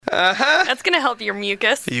That's going to help your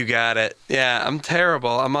mucus. You got it. Yeah, I'm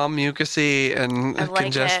terrible. I'm all mucusy and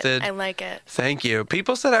congested. I like it. Thank you.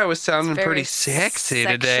 People said I was sounding pretty sexy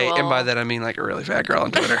today, and by that I mean like a really fat girl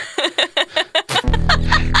on Twitter.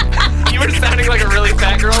 You were sounding like a really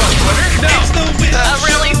fat girl on Twitter? No. A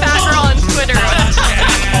really fat girl on Twitter.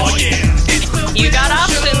 Oh, yeah. You got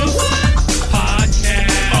options.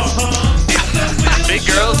 Big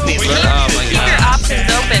girls need love. Oh my Keep God. your options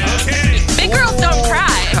open. Big girls don't cry,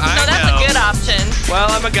 so that's a good option. Well,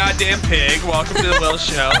 I'm a goddamn pig. Welcome to the Will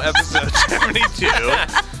Show, episode 72.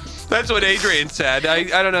 That's what Adrian said. I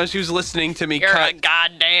don't know. She was listening to me You're cut. a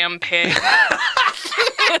goddamn pig.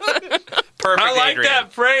 Perfect, I like Adrian.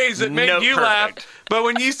 that phrase. It made you laugh. But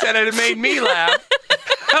when you said it, it made me laugh.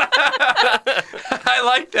 I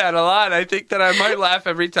like that a lot. I think that I might laugh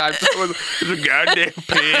every time someone is a goddamn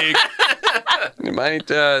pig. You might.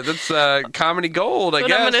 That's comedy gold, I That's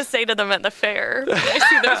guess. what I'm going to say to them at the fair. When I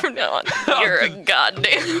see them from now on. You're a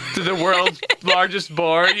goddamn. To the world's largest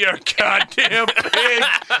bar, you're a goddamn pig.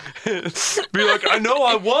 Be like, I know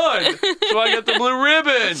I won, so I got the blue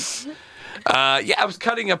ribbon. Yeah, I was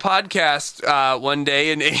cutting a podcast one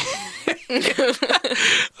day, and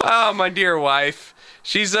oh, my dear wife.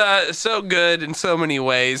 She's so good in so many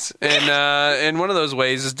ways, and one of those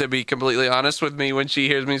ways is to be completely honest with me when she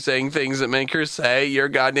hears me saying things that make her say, "You're a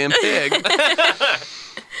goddamn pig."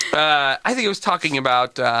 I think I was talking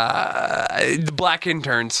about the black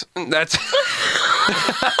interns. That's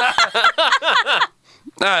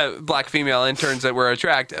black female interns that were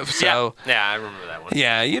attractive. So yeah, I remember that one.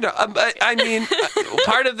 yeah, you know, I mean,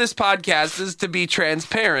 part of this podcast is to be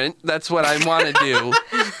transparent. That's what I want to do.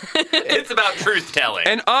 It's about truth telling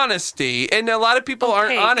And honesty. And a lot of people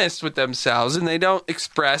aren't Okay. honest with themselves and they don't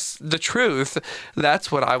express the truth.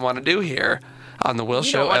 That's what I want to do here on the Will You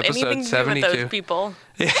Show, don't want episode anything to do 72. with those people.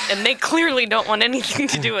 And they clearly don't want anything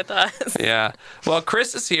to do with us. Yeah. Well,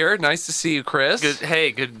 Chris is here. Nice to see you, Chris. Good.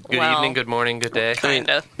 Hey, good Well, evening, good morning, good day.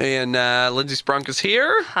 Kinda. And Lindsay Sprunk is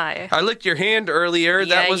here. Hi. I licked your hand earlier.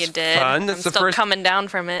 Yeah, that was you did. fun. I'm That's still the first. coming down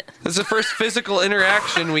from it. That's the first physical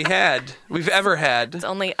interaction we've ever had. It's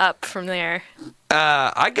only up from there.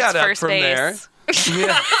 I got It's up first from base. there.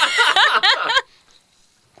 Yeah.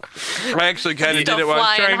 I actually kind of Still did it while I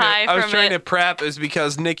was flying high I was from trying it. to prep is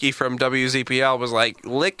because Nikki from WZPL was like,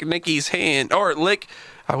 lick Nikki's hand. Or lick,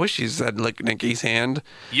 I wish she said lick Nikki's hand.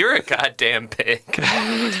 You're a goddamn pig.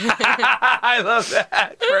 I love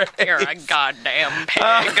that phrase. You're a goddamn pig.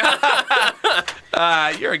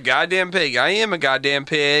 You're a goddamn pig. I am a goddamn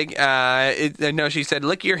pig. No, she said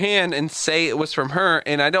lick your hand and say it was from her,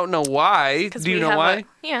 and I don't know why. Do you know why?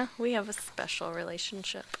 Yeah, we have a special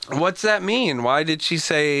relationship. What's that mean? Why did she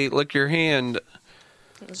say lick your hand?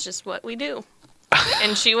 It's just what we do.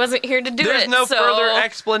 And she wasn't here to do There's it. no so further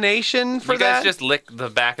explanation for You guys that? just lick the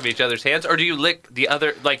back of each other's hands, or do you lick the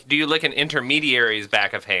other? Like, do you lick an intermediary's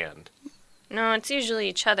back of hand? No, it's usually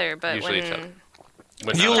each other, but Usually when each other.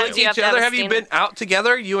 When You not lick Sometimes you each have to have other? a Have you standing- been out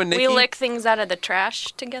together, you and Nikki? we lick things out of the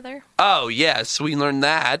trash together. Oh, yes, we learned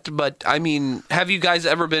that. But, I mean, have you guys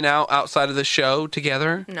ever been outside of the show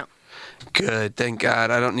together? No. Good, thank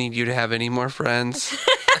God. I don't need you to have any more friends.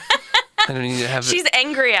 I don't need to have... She's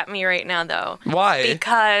angry at me right now, though. Why?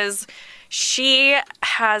 Because she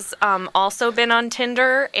has also been on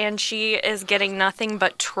Tinder, and she is getting nothing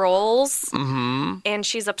but trolls. Mm-hmm. And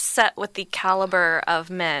she's upset with the caliber of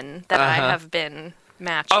men that I have been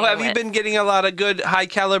matching Oh, have with. you been getting a lot of good,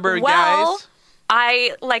 high-caliber Well,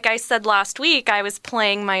 guys? like I said last week, I was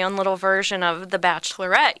playing my own little version of The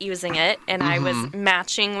Bachelorette using it, and I was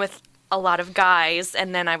matching with a lot of guys,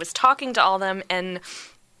 and then I was talking to all of them and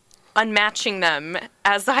unmatching them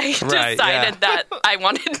as I decided that I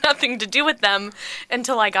wanted nothing to do with them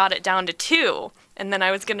until I got it down to 2. And then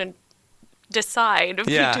I was going to decide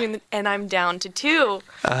between, and I'm down to 2.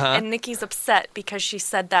 And Nikki's upset because she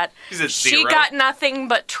said that She's at she 0. got nothing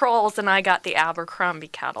but trolls and I got the Abercrombie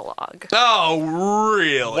catalog. Oh,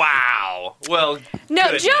 really? Wow. Well, No,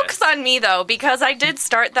 goodness. joke's on me, though, because I did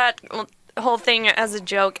start that whole thing as a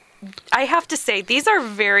joke. I have to say, these are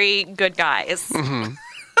very good guys. Mm-hmm.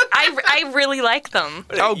 I really like them.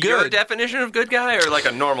 Oh, Your good. definition of good guy, or like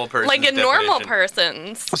a normal person? Like a normal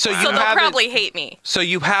person's. So you they'll haven't- probably hate me. So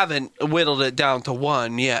you haven't whittled it down to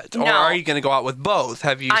one yet? Or No. are you going to go out with both?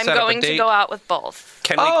 Have you I'm set up a going date? to go out with both.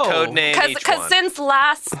 Can we code name each Because one?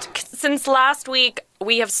 since last week,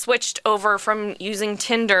 we have switched over from using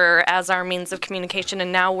Tinder as our means of communication,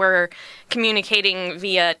 and now we're communicating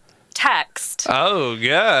via text. Oh,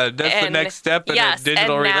 good. That's the next step in a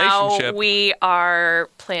digital relationship. Now we are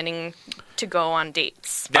planning to go on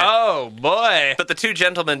dates. Yeah. Oh, boy. But the two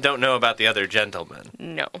gentlemen don't know about the other gentleman.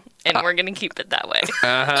 No, and we're going to keep it that way.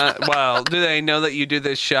 Uh-huh. Well, do they know that you do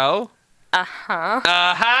this show? Uh-huh.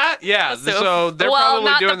 Uh-huh. Yeah. So they're probably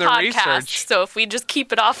not doing the the podcast, research. So if we just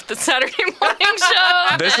keep it off the Saturday morning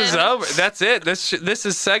show. This is over. That's it. This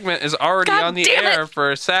segment is already God on the damn air it.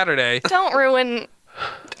 for Saturday. Don't ruin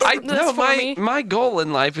this for me. My goal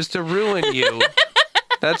in life is to ruin you.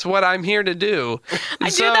 That's what I'm here to do. I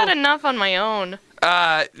do that enough on my own.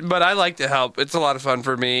 But I like to help. It's a lot of fun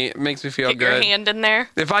for me. It makes me feel Get good. your hand in there.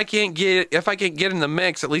 If I can't get in the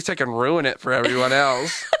mix, at least I can ruin it for everyone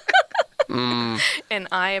else. And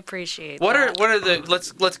I appreciate What that. are the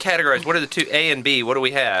let's categorize. What are the two A and B? What do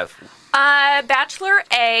we have? Bachelor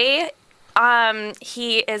A,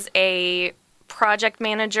 he is a project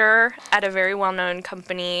manager at a very well-known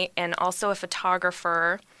company and also a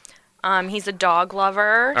photographer. He's a dog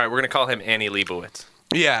lover. All right, we're gonna call him Annie Leibovitz.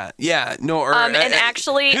 Yeah. No. Or, And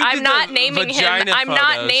actually, who I'm did not the naming him. vagina I'm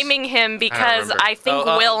not photos? naming him because remember. I think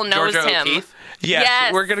Will knows Georgia him. O'Keefe?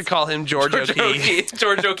 Yes, we're gonna call him George O'Keefe.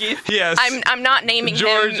 George O'Keefe. Yes. I'm not naming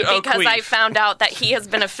George him because I O'Keefe. found out that he has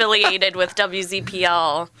been affiliated with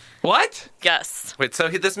WZPL. What? Yes. Wait, so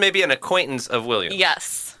this may be an acquaintance of William.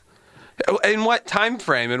 Yes. In what time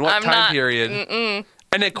frame? In what I'm time not- period?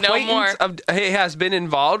 An acquaintance more. of has been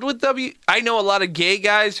involved with W. I know a lot of gay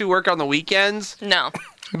guys who work on the weekends, No.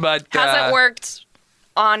 but Hasn't worked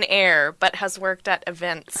on air, but has worked at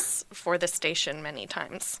events for the station many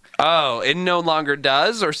times. Oh, it no longer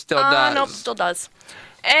does, or still does? Nope, still does.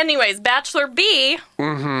 Anyways, Bachelor B,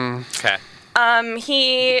 Okay.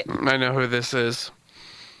 he... I know who this is.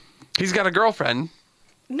 He's got a girlfriend.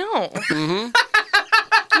 No.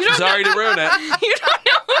 Sorry to ruin it. You don't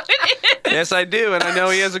know who it is. Yes, I do, and I know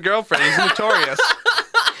he has a girlfriend. He's notorious.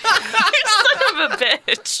 You son of a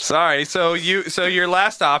bitch. Sorry. So your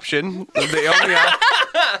last option, the only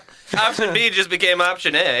Option B just became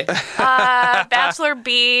option A. Bachelor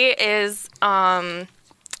B is,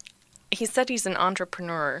 he said he's an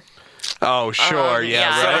entrepreneur. Oh, sure, yeah,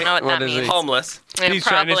 right. I don't know what that is means. he? Homeless. And He's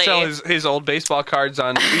trying to sell his old baseball cards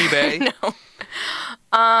on eBay.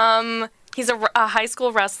 He's a high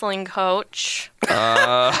school wrestling coach.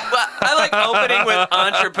 Well, I like opening with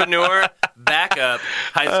entrepreneur, backup,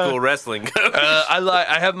 high school wrestling coach.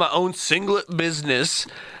 I have my own singlet business.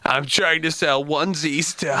 I'm trying to sell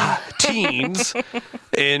onesies to teens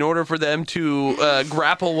in order for them to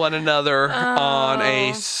grapple one another on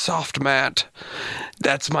a soft mat.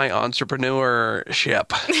 That's my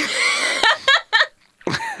entrepreneurship.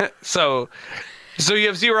 So you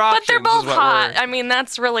have zero options. But they're both is what hot. we're- I mean,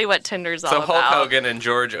 that's really what Tinder's all So about. Hulk Hogan and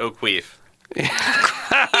George O'Keefe.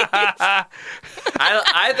 I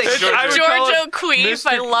think I would George. call George it O'Keefe,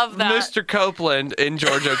 I love that. Mr. Copeland and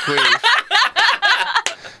George O'Keefe.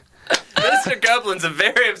 Mr. Copeland's a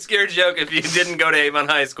very obscure joke if you didn't go to Avon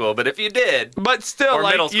High School, but if you did, But still, Or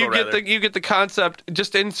middle like school, rather. you get the concept.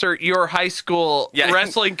 Just insert your high school Yeah.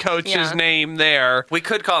 wrestling coach's Yeah. name there. we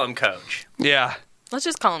could call him Coach. Yeah, Let's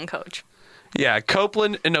just call him Coach.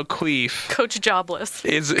 Copeland and O'Keefe Coach Jobless.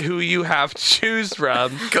 is who you have to choose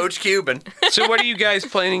from. Coach Cuban. So, what are you guys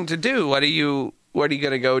planning to do? What are you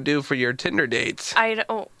gonna go do for your Tinder dates? I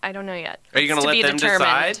don't know yet. Are you going It's to let be them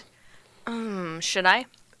determined. decide? Should I?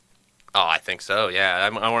 Oh, I think so. Yeah,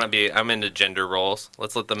 I want to be. I'm into gender roles.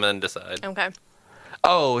 Let's let the men decide. Okay.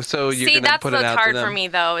 Oh, so you're See, gonna that's put it what's out hard to them. for me,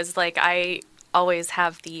 though, is like I always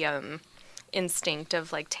have the instinct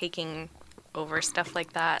of like taking over stuff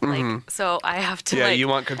like that. Like, so I have to. Yeah, like, you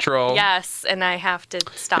want control. Yes, and I have to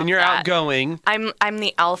stop. And you're that. outgoing. I'm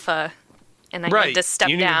the alpha, and I Right. need to step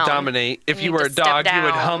you down. need to dominate. If I you need were to a step dog, you would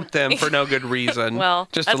down. hump them for no good reason. Well,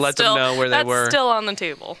 just to that's let still, them know where they that's were. still on the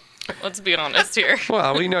table. Let's be honest here.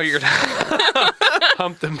 Well, we know you're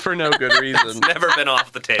hump them for no good reason. Never been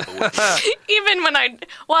off the table. Even when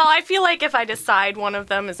I feel like if I decide one of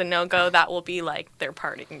them is a no-go, that will be like their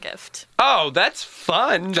parting gift. Oh, that's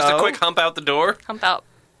fun. Just though. a quick hump out the door. Hump out.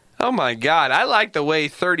 Oh my God, I like the way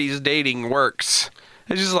 30s dating works.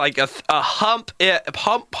 It's just like a hump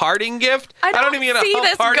parting gift. I don't even get a see hump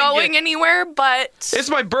this parting going gift. anywhere, but It's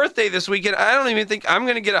my birthday this weekend. I don't even think I'm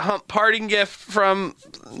going to get a hump parting gift from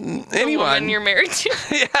the anyone. woman you're married to.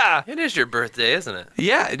 Yeah. It is your birthday, isn't it?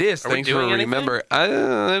 Yeah, it is. Are we Thanks for doing anything? remember.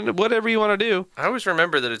 Whatever you want to do. I always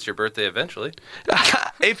remember that it's your birthday eventually.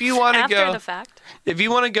 If you want to After go, the fact. if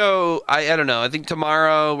you want to go, I don't know. I think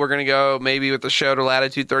tomorrow we're gonna go maybe with the show to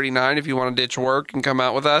Latitude 39. If you want to ditch work and come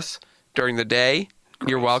out with us during the day,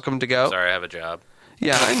 you're welcome to go. Sorry, I have a job.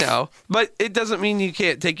 Yeah, I know. But it doesn't mean you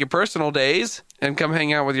can't take your personal days and come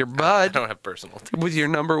hang out with your bud. I don't have personal days. With your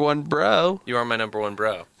number one bro. You are my number one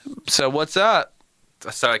bro. So what's up?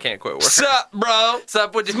 So I can't quit work. Sup, bro?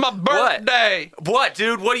 Sup? It's my birthday. What,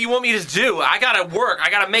 dude? What do you want me to do? I gotta work. I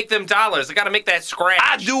gotta make them dollars. I gotta make that scratch.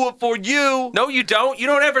 I do it for you. No, you don't. You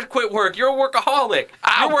don't ever quit work. You're a workaholic.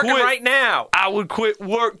 You're working right now. I would quit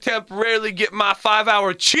work temporarily, get my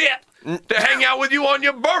 5-hour chip to hang out with you on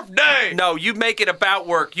your birthday. No, you make it about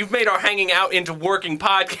work. You've made our hanging out into working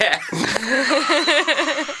podcast.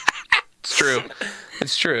 It's true.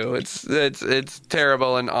 It's true. It's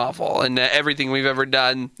terrible and awful, and everything we've ever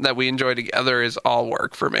done that we enjoy together is all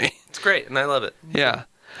work for me. It's great, and I love it. Yeah.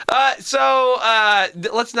 So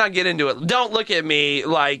let's not get into it. Don't look at me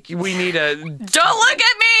like we need to. Don't look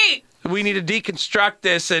at me! We need to deconstruct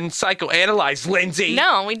this and psychoanalyze Lindsay.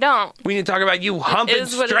 No, we don't. We need to talk about you humping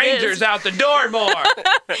is what it strangers is. out the door more.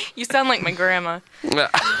 You sound like my grandma.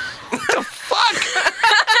 What the fuck?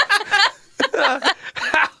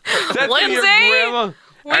 That's Lindsay, your grandma.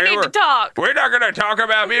 we need to talk. We're not going to talk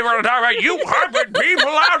about me. We're going to talk about you humping people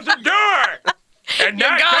out the door. And You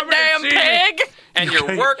not coming to goddamn see me. pig! And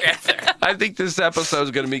your work ethic. I think this episode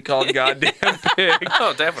is going to be called Goddamn Pig.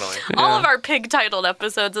 Oh, definitely. All of our pig-titled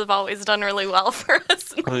episodes have always done really well for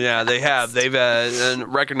us. Yeah, they have. They've a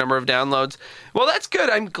record number of downloads. Well, that's good.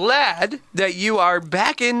 I'm glad that you are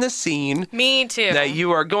back in the scene. Me too. That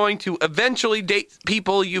you are going to eventually date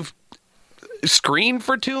people you've screened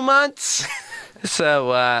for 2 months. So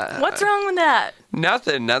What's wrong with that?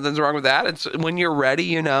 Nothing's wrong with that. It's when you're ready,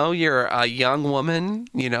 you're a young woman,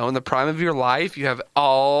 in the prime of your life. You have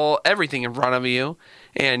everything in front of you,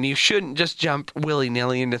 and you shouldn't just jump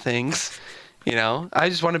willy-nilly into things. I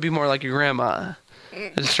just want to be more like your grandma.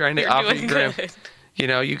 I'm just trying to You're offer doing you grandma.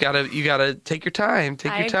 good. You gotta take your time.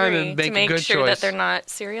 Take your time and make to make a good sure choice. that they're not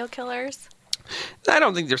serial killers. I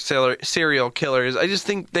don't think they're serial killers. I just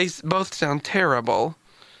think they both sound terrible.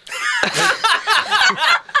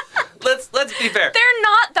 Let's be fair. They're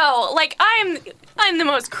not though. Like I'm the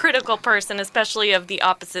most critical person, especially of the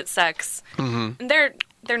opposite sex. Mm-hmm.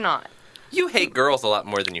 They're not. You hate girls a lot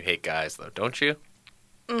more than you hate guys, though, don't you?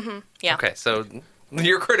 Mm-hmm. Yeah. Okay, so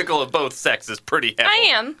you're critical of both sexes pretty heavily. I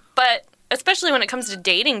am, but especially when it comes to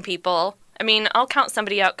dating people. I mean, I'll count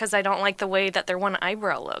somebody out because I don't like the way that their one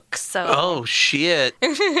eyebrow looks. So. Oh shit!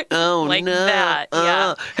 Oh like no! that,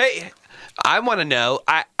 yeah. Hey, I want to know.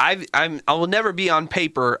 I will never be on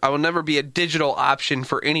paper. I will never be a digital option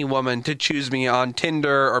for any woman to choose me on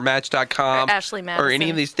Tinder or Match.com or Ashley Madison or any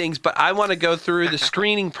of these things. But I want to go through the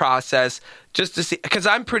screening process just to see, because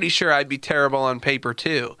I'm pretty sure I'd be terrible on paper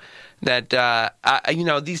too. That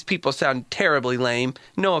these people sound terribly lame.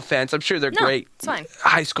 No offense. I'm sure they're great it's fine.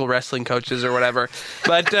 high school wrestling coaches or whatever.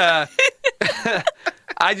 But I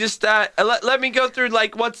just let me go through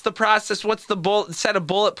what's the process? What's the set of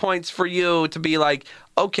bullet points for you to be like,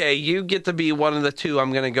 okay, you get to be one of the two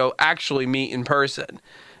I'm going to go actually meet in person.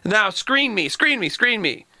 Now screen me.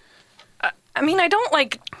 I mean, I don't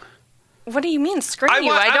like. What do you mean screen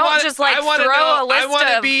you? I don't just throw a list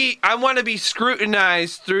I want to be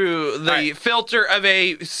scrutinized through the filter of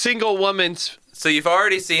a single woman's. So you've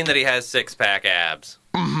already seen that he has 6-pack abs.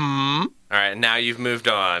 Mm-hmm. All right, now you've moved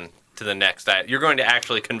on to the next item. You're going to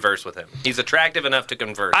actually converse with him. He's attractive enough to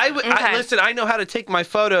converse. Listen, I know how to take my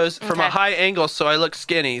photos from a high angle so I look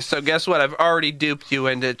skinny. So guess what? I've already duped you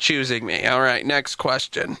into choosing me. All right, next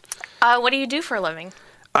question. What do you do for a living?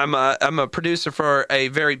 I'm a producer for a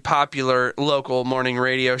very popular local morning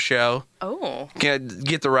radio show. Oh.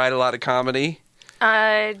 Get to write a lot of comedy.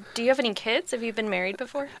 Do you have any kids? Have you been married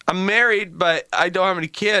before? I'm married, but I don't have any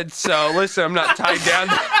kids. So listen, I'm not tied down.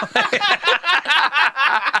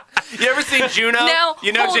 You ever seen Juno? No,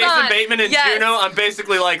 Jason on. Bateman in Yes. Juno? I'm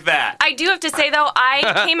basically like that. I do have to say, though,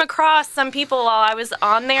 I came across some people while I was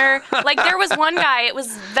on there. Like, there was one guy, it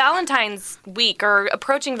was Valentine's week or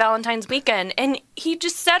approaching Valentine's weekend, and he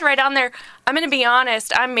just said right on there, I'm going to be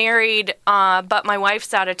honest, I'm married, but my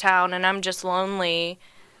wife's out of town, and I'm just lonely.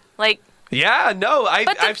 Like... Yeah, no,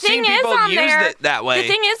 I've seen people use it that way. The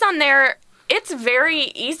thing is on there, it's very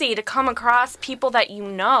easy to come across people that you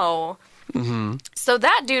know. Mm-hmm. So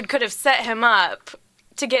that dude could have set him up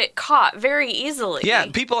to get caught very easily. Yeah,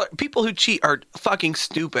 people who cheat are fucking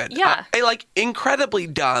stupid. Yeah. Incredibly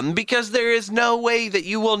dumb, because there is no way that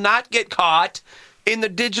you will not get caught in the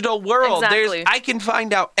digital world. Exactly. I can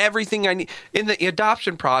find out everything I need. In the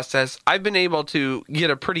adoption process, I've been able to get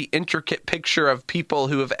a pretty intricate picture of people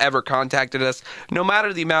who have ever contacted us, no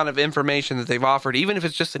matter the amount of information that they've offered, even if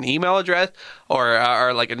it's just an email address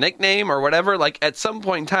or like a nickname or whatever. Like at some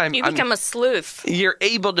point in time, You become a sleuth. you're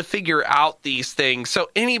able to figure out these things. So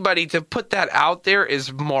anybody to put that out there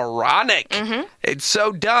is moronic. Mm-hmm. It's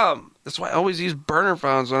so dumb. That's why I always use burner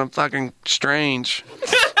phones when I'm fucking strange.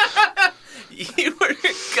 You were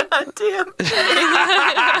goddamn.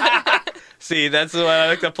 See, that's the way I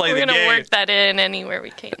like to play We're the gonna game. work that in anywhere we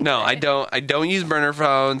can. No, I don't. I don't use burner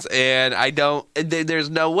phones, and I don't. There's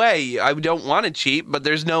no way. I don't want to cheat, but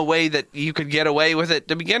there's no way that you could get away with it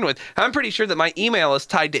to begin with. I'm pretty sure that my email is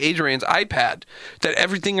tied to Adrian's iPad. That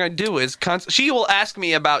everything I do is constant. She will ask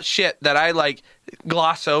me about shit that I like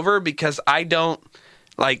gloss over because I don't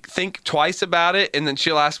like think twice about it, and then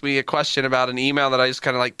she'll ask me a question about an email that I just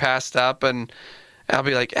kind of like passed up, and I'll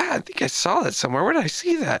be like, I think I saw that somewhere. Where did I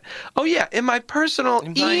see that? Oh yeah, in my personal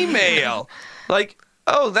email. Like,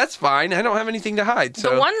 oh, that's fine. I don't have anything to hide.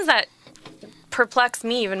 So The ones that perplex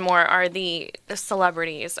me even more are the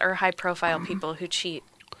celebrities or high-profile people who cheat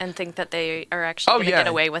and think that they are actually going to get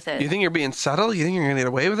away with it. You think you're being subtle? You think you're going to get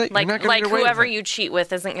away with it? Like, you're not gonna get away whoever with it. you cheat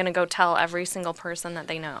with isn't going to go tell every single person that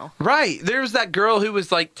they know. Right. There's that girl who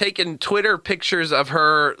was like taking Twitter pictures of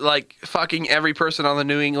her like fucking every person on the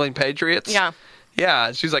New England Patriots. Yeah.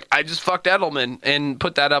 Yeah, she's like, I just fucked Edelman and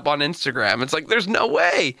put that up on Instagram. It's like, there's no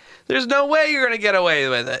way. There's no way you're going to get away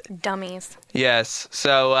with it. Dummies. Yes.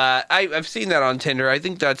 So I've seen that on Tinder. I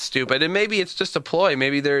think that's stupid. And maybe it's just a ploy.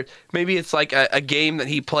 Maybe it's like a game that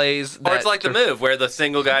he plays. Or it's like The Move, where the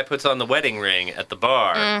single guy puts on the wedding ring at the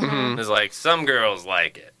bar. Mm-hmm. It's like, some girls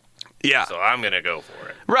like it. Yeah. So I'm going to go for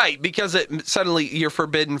it. Right, because it suddenly you're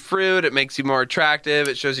forbidden fruit. It makes you more attractive.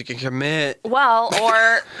 It shows you can commit. Well,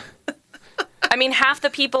 or... I mean, half the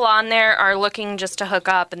people on there are looking just to hook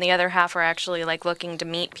up, and the other half are actually, like, looking to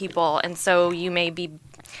meet people. And so you may be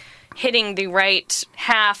hitting the right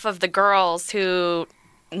half of the girls who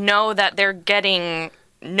know that they're getting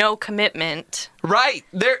no commitment. Right.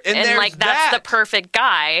 And like, that's the perfect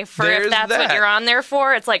guy for if that's what you're on there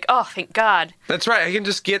for. It's like, oh, thank God. That's right. I can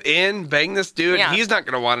just get in, bang this dude. Yeah. He's not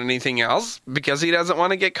going to want anything else because he doesn't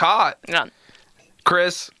want to get caught. Yeah.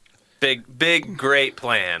 Chris, Big, great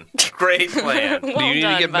plan. Great plan. do you need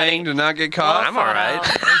to get banged to not get caught? I'm all right.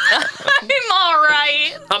 I'm all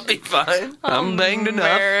right. I'll be fine. I'm banged enough.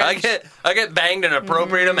 Marriage. I get banged an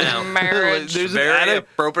appropriate amount. Marriage. There's Very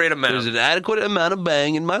appropriate amount. There's an adequate amount of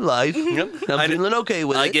bang in my life. I'm feeling okay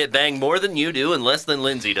with I it. get banged more than you do and less than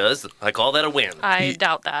Lindsay does. I call that a win. I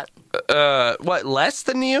doubt that. What, less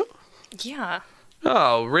than you? Yeah.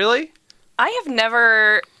 Oh, really? I have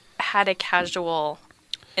never had a casual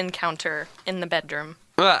encounter in the bedroom.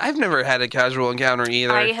 Well, I've never had a casual encounter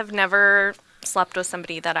either. I have never slept with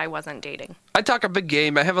somebody that I wasn't dating. I talk a big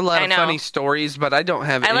game. I have a lot of funny stories, but I don't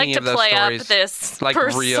have I like any to of those play stories. up this like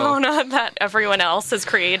persona that everyone else has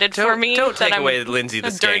created for me. Don't that take I'm away Lindsay the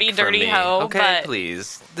a Skank dirty from me. hoe. Okay, but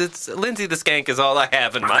please. Lindsay the Skank is all I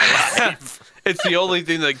have in my life. It's the only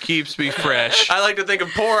thing that keeps me fresh. I like to think of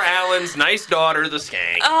poor Alan's nice daughter, the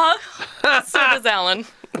Skank. so does Alan.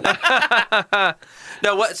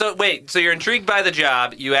 No, what? So wait. So you're intrigued by the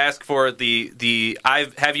job. You ask for the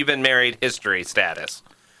have you been married history status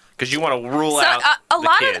because you want to rule out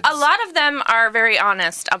the kids. A lot of them are very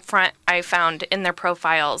honest up front. I found in their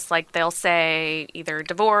profiles, like they'll say either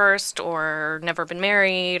divorced or never been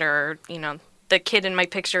married, or the kid in my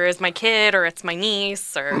picture is my kid or it's my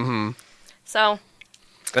niece, or so.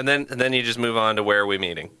 And then you just move on to where are we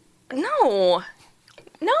meeting?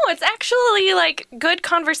 No, it's actually, like, good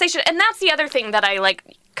conversation. And that's the other thing that I, like,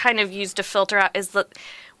 kind of use to filter out is that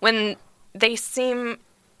when they seem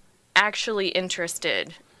actually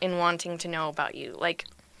interested in wanting to know about you. Like,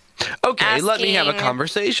 okay, let me have a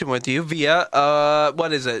conversation with you via,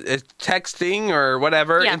 what is it? It's texting or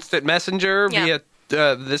whatever, instant messenger via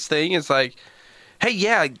this thing. It's like, hey,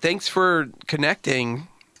 yeah, thanks for connecting.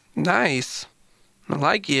 Nice. I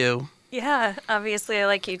like you. Yeah, obviously I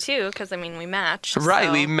like you too, because, I mean, we matched. Right,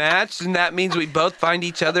 so. we matched, and that means we both find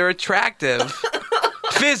each other attractive.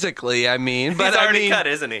 Physically, I mean. But He's already cut,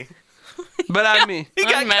 isn't he? But I mean... He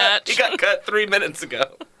got cut 3 minutes ago.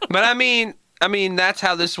 But I mean, that's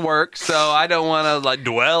how this works, so I don't want to, like,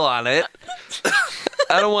 dwell on it.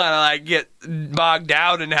 I don't want to, like, get bogged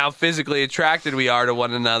down in how physically attracted we are to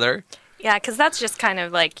one another. Yeah, because that's just kind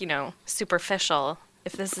of, like, superficial.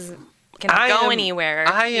 If this is... Can go anywhere.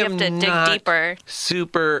 You have to dig deeper.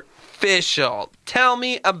 Superficial. Tell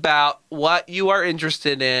me about what you are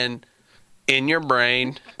interested in your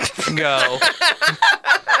brain. Go.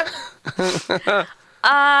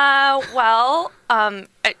 Well,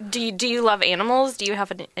 do you love animals? Do you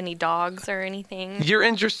have any dogs or anything? You're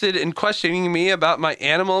interested in questioning me about my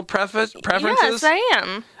animal preferences? Yes, I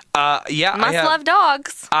am. Yeah, Must love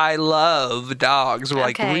dogs. I love dogs.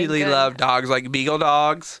 Like, really good. love dogs. Like beagle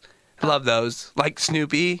dogs. Love those. Like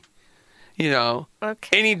Snoopy. You know,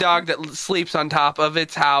 any dog that sleeps on top of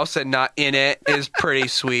its house and not in it is pretty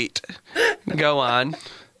sweet. Go on.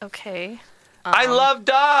 Okay. I love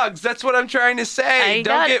dogs. That's what I'm trying to say.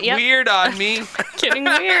 Don't get weird on me. Getting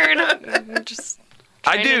weird. I'm just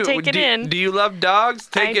trying to take it in. Do you love dogs?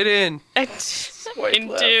 Take it in. I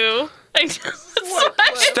do.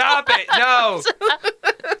 Stop it. No.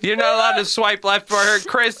 You're not allowed to swipe left for her.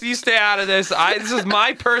 Chris, you stay out of this. This is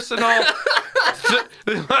my personal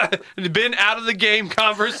been out of the game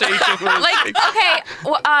conversation.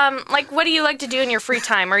 Like, what do you like to do in your free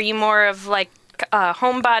time? Are you more of like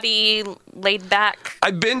homebody, laid back?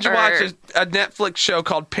 I binge watch a Netflix show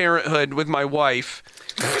called Parenthood with my wife.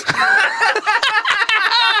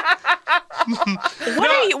 What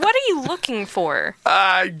are you looking for?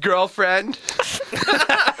 Girlfriend.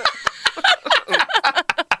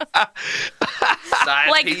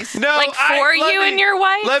 Like for you and your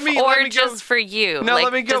wife, or just for you? No, like,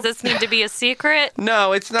 let me go. Does this need to be a secret?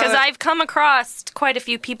 No, it's not. Because I've come across quite a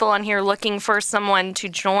few people on here looking for someone to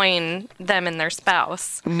join them and their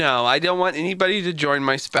spouse. No, I don't want anybody to join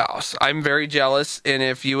my spouse. I'm very jealous, and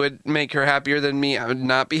if you would make her happier than me, I would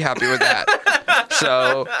not be happy with that.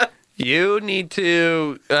 So you need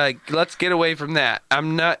to let's get away from that.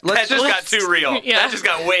 I'm not. That just got too real. Yeah. That just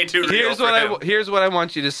got way too real. Here's what I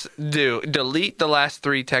want you to do. Delete the last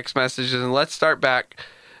 3 text messages and let's start back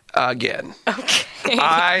again. Okay.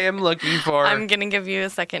 I am looking for. I'm gonna give you a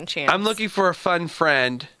second chance. I'm looking for a fun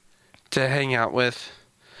friend to hang out with.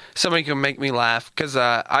 Somebody who can make me laugh, because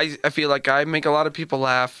I feel like I make a lot of people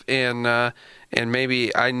laugh, and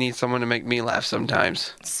maybe I need someone to make me laugh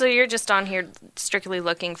sometimes. So you're just on here strictly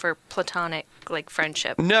looking for platonic, like,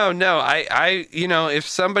 friendship? No. I if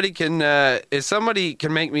somebody can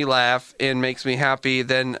make me laugh and makes me happy,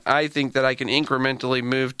 then I think that I can incrementally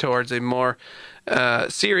move towards a more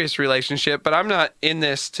serious relationship. But I'm not in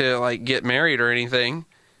this to like get married or anything.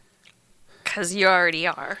 Because you already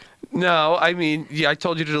are. No, I mean, I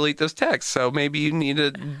told you to delete those texts, so maybe you need to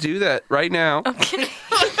do that right now. Okay.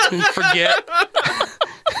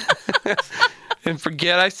 And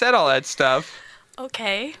forget I said all that stuff.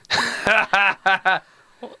 Okay.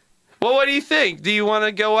 Well, what do you think? Do you want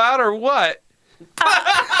to go out or what?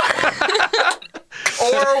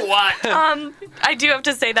 Or what? I do have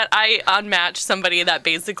to say that I unmatched somebody that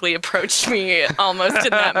basically approached me almost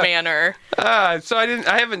in that manner. So I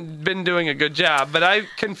haven't been doing a good job, but I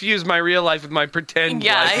confused my real life with my pretend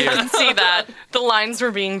life I here. can see that. The lines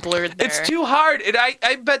were being blurred there. It's too hard.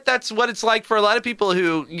 I bet that's what it's like for a lot of people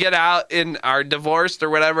who get out and are divorced or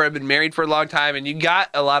whatever, have been married for a long time, and you got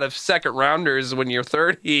a lot of second rounders when you're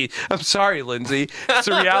 30. I'm sorry, Lindsay. It's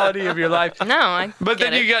the reality of your life. No, But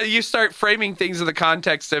then you start framing things in the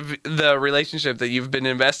context of the relationship that you've been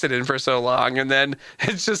invested in for so long, and then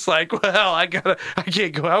it's just like, well, I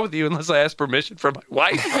can't go out with you unless I ask permission from my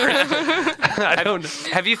wife. I don't know.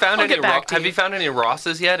 Have you found any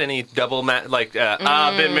Rosses yet? Any double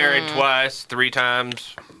I've been married twice, 3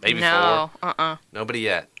 times, maybe 4. Nobody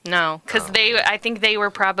yet. No, because I think they were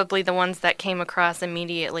probably the ones that came across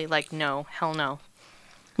immediately like, no, hell no.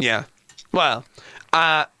 Yeah. Well,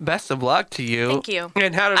 best of luck to you. Thank you.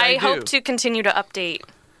 And how did I do? I hope to continue to update.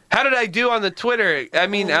 How did I do on the Twitter? I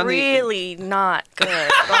mean, really not good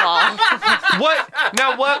at all.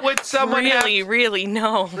 What would someone really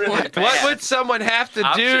no. What would someone have to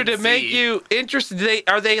do to make you interested?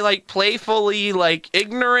 Are they like playfully like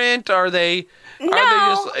ignorant? Are they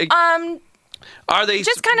just like, are they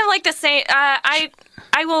just kind of like the same?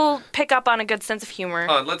 I will pick up on a good sense of humor.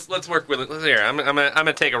 Let's work with it. Here, I'm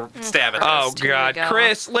gonna take a stab at this. Oh God,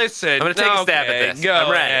 Chris, listen. I'm gonna take a stab at this.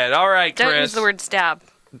 Go ahead. All right, Chris. Don't use the word stab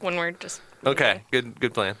when we're just. Okay,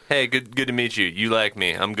 good plan. Hey, good to meet you. You like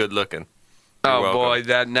me? I'm good looking. You're welcome. Boy,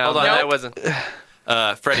 that now. Hold on, that wasn't.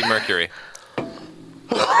 Freddie Mercury.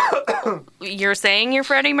 You're saying you're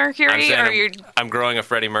Freddie Mercury, I'm growing a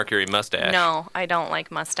Freddie Mercury mustache. No, I don't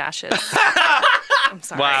like mustaches. I'm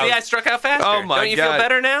sorry. Wow. See, I struck out faster. Oh my God. Don't you feel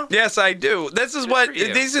better now? Yes, I do. This is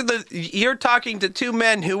you're talking to 2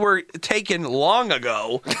 men who were taken long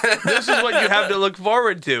ago. This is what you have to look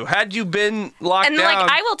forward to. Had you been locked down. And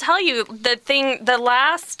I will tell you the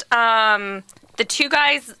 2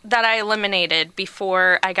 guys that I eliminated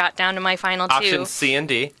before I got down to my final 2. Options C and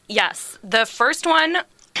D. Yes. The first one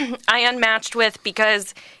I unmatched with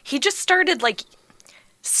because he just started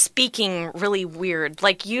speaking really weird,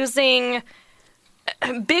 like using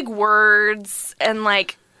big words and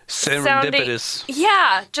like serendipitous.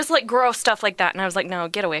 Yeah, just like gross stuff like that. And I was like, no,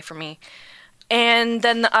 get away from me. And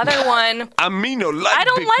then the other one, I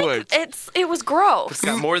don't big like words. It was gross. It's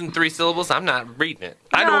got more than 3 syllables. I'm not reading it.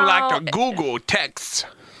 I don't like to Google text.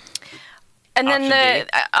 And then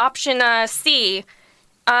option C,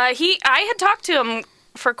 I had talked to him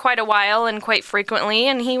for quite a while and quite frequently,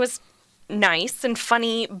 and he was nice and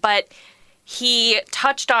funny, but he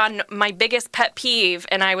touched on my biggest pet peeve,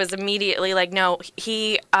 and I was immediately like, no,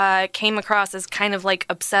 he came across as kind of like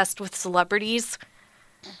obsessed with celebrities.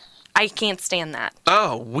 I can't stand that.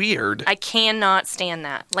 Oh, weird. I cannot stand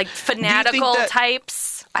that. Like fanatical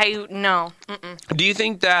types. No. Mm-mm. Do you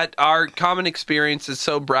think that our common experience is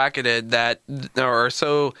so bracketed that, or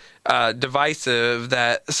so divisive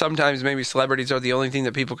that sometimes maybe celebrities are the only thing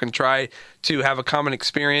that people can try to have a common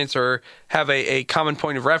experience or have a common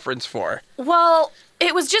point of reference for? Well,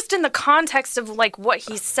 it was just in the context of like what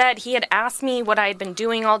he said. He had asked me what I had been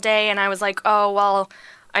doing all day, and I was like, oh, well,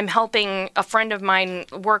 I'm helping a friend of mine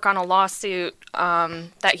work on a lawsuit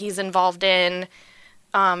that he's involved in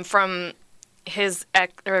from his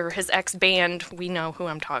ex band. We know who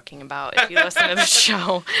I'm talking about if you listen to the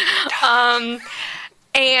show.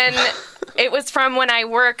 And it was from when I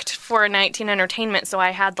worked for 19 Entertainment, so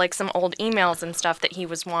I had like some old emails and stuff that he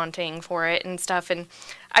was wanting for it and stuff. And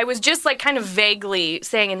I was just like kind of vaguely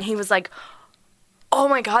saying, and he was like, oh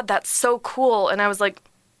my God, that's so cool. And I was like,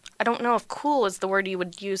 I don't know if cool is the word you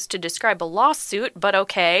would use to describe a lawsuit, but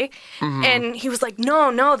okay. Mm-hmm. And he was like,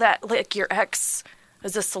 no, that like your ex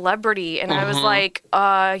is a celebrity. And I was like,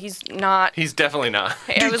 he's not. He's definitely not.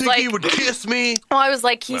 Do you think he would kiss me? Well, I was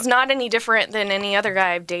like, he's not any different than any other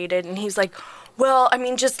guy I've dated. And he's like, well, I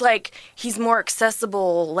mean, just like he's more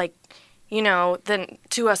accessible, like, you know, than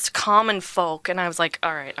to us common folk. And I was like,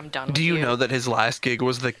 all right, I'm done with you. Do you know that his last gig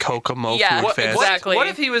was the Kokomo Yeah, Food Fest? exactly. What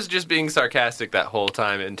if he was just being sarcastic that whole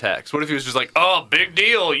time in text? What if he was just like, oh, big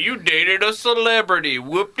deal, you dated a celebrity,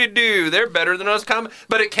 whoop-de-doo, they're better than us common.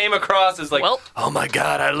 But it came across as like, oh my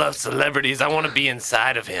God, I love celebrities, I want to be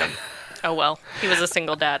inside of him. Oh, well, he was a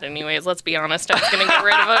single dad anyways. Let's be honest. I was going to get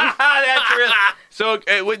rid of him. That's real. So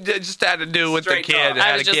it just had to do with Straight the kid.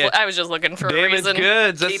 I was just looking for a reason.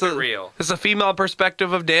 Damaged goods. Keep it real. It's a female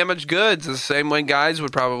perspective of damaged goods. The same way guys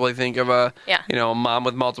would probably think of a mom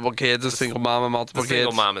with multiple kids, a single mom with multiple kids. A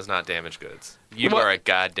single mom is not damaged goods. You are a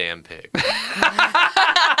goddamn pig.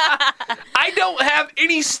 I don't have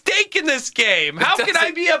any stake in this game. How can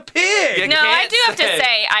I be a pig? No, I do have to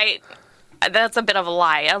say, that's a bit of a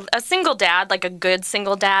lie. A single dad, like a good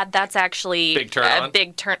single dad, that's actually big turn on.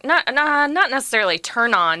 Big turn. Not necessarily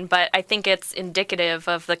turn on, but I think it's indicative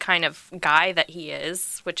of the kind of guy that he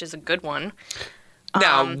is, which is a good one.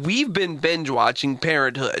 Now we've been binge watching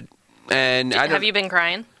Parenthood, and have you been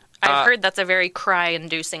crying? I've heard that's a very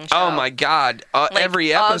cry-inducing show. Oh my God!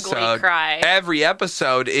 Every episode, ugly cry. Every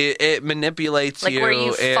episode, it manipulates like you. Like where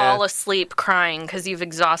you fall asleep crying because you've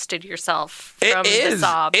exhausted yourself from the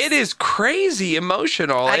sobs. It is crazy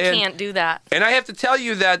emotional. I can't do that. And I have to tell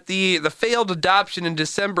you that the failed adoption in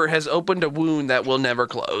December has opened a wound that will never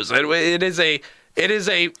close. It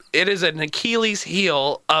is an Achilles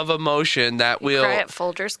heel of emotion that will cry at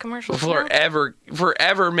Folgers commercials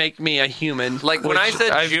forever make me a human. Like when I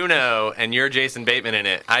said Juno and you're Jason Bateman in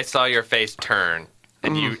it, I saw your face turn,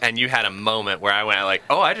 and you had a moment where I went like,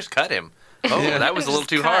 oh, I just cut him. Oh, that was a little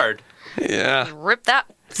too hard. Yeah, rip that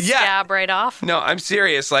scab right off. No, I'm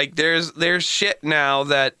serious. Like there's shit now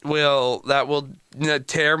that will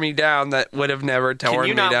tear me down that would have never torn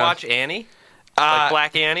me down. Can you not watch Annie? Like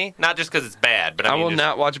Black Annie? Not just because it's bad, but I mean, will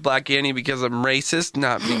not watch Black Annie because I'm racist,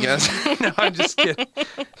 not because... No, I'm just kidding.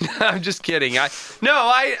 I'm just kidding.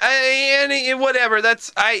 Annie, whatever.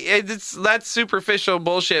 That's superficial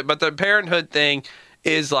bullshit, but the Parenthood thing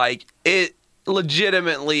is like, it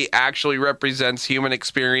legitimately actually represents human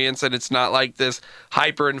experience, and it's not like this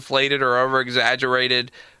hyper-inflated or over-exaggerated...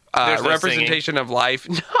 representation of life.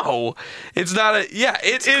 No, it's not a. Yeah,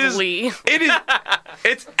 it is. It is.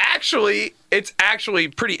 It's actually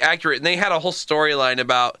pretty accurate. And they had a whole storyline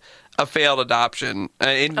about a failed adoption,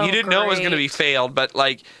 and you didn't know it was going to be failed, but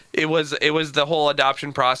like it was the whole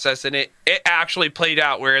adoption process, and it actually played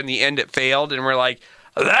out where in the end it failed, and we're like,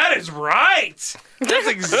 that is right. That's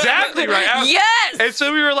exactly right. Yes! And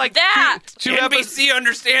so we were like, that! NBC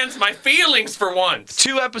understands my feelings for once.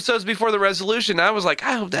 2 episodes before the resolution, I was like,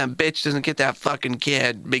 I hope that bitch doesn't get that fucking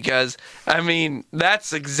kid, because, I mean,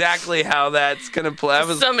 that's exactly how that's going to play.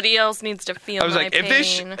 Somebody else needs to feel my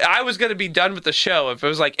pain. I was going to be done with the show if it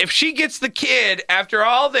was like, if she gets the kid after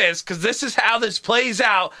all this, because this is how this plays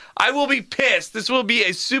out, I will be pissed. This will be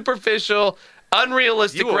a superficial,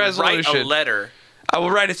 unrealistic resolution. Write a letter. I will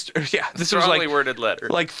write it. Yeah, this was strongly worded letter.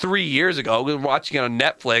 Like 3 years ago. We were watching it on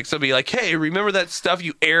Netflix. I'll be like, "Hey, remember that stuff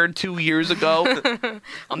you aired 2 years ago?"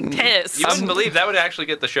 I'm pissed. You wouldn't believe that would actually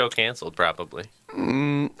get the show canceled, probably.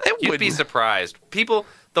 You'd be surprised. People,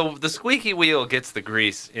 the squeaky wheel gets the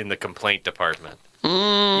grease in the complaint department.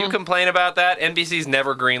 You complain about that, NBC's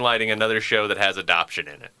never greenlighting another show that has adoption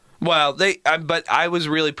in it. Well, but I was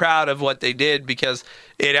really proud of what they did, because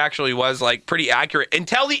it actually was like pretty accurate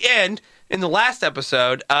until the end. In the last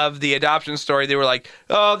episode of the adoption story, they were like,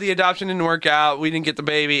 "Oh, the adoption didn't work out. We didn't get the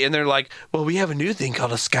baby." And they're like, "Well, we have a new thing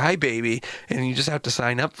called a sky baby, and you just have to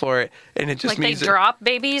sign up for it." And it just means they drop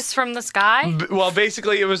babies from the sky? Well,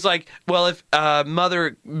 basically, it was like, well, if a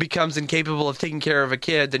mother becomes incapable of taking care of a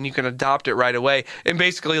kid, then you can adopt it right away. And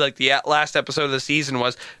basically, like the last episode of the season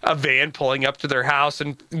was a van pulling up to their house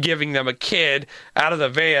and giving them a kid out of the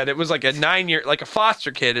van. It was like a 9-year, like a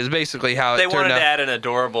foster kid, is basically how it turned out. They wanted to add an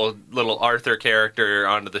adorable little Arthur character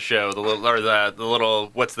onto the show. The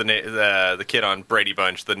little what's the name? The kid on Brady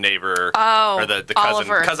Bunch, the neighbor, or the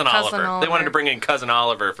cousin Oliver. They wanted to bring in cousin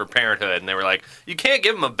Oliver for Parenthood, and they were like, "You can't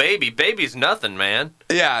give him a baby. Baby's nothing, man."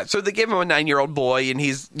 Yeah, so they gave him a 9-year-old boy, and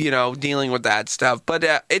he's dealing with that stuff. But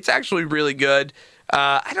it's actually really good.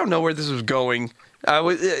 I don't know where this was going.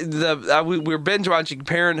 We're binge watching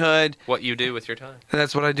Parenthood. What you do with your time? And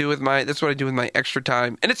that's what I do with my extra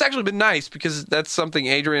time. And it's actually been nice, because that's something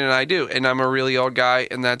Adrian and I do. And I'm a really old guy,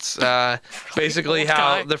 and that's basically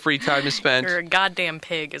how the free time is spent. You're a goddamn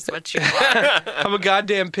pig, is what you are. I'm a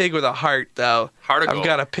goddamn pig with a heart, though. Heart of gold. I've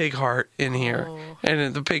got a pig heart in here,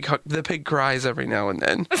 and the pig cries every now and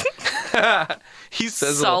then. He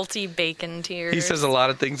says salty bacon tears. He says a lot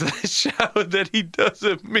of things in the show that he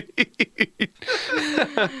doesn't mean.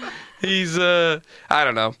 He's I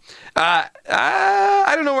don't know. I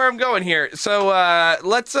don't know where I'm going here. So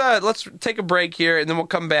let's take a break here, and then we'll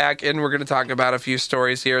come back, and we're going to talk about a few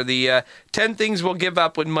stories here. The 10 things we'll give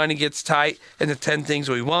up when money gets tight, and the 10 things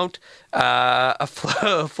we won't. A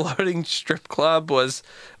floating strip club was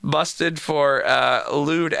busted for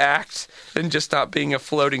lewd acts and just not being a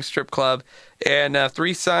floating strip club. And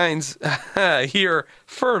 3 signs here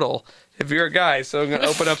fertile if you're a guy, so I'm going to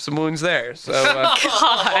open up some wounds there. So,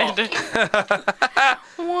 God.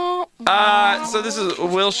 So this is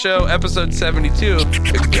Will Show, episode 72.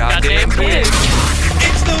 The Goddamn Pig.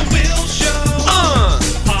 It's the Will Show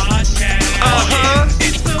podcast.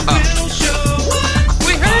 It's the Will Show. What?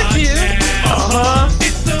 We heard you.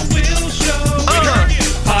 It's the Will Show.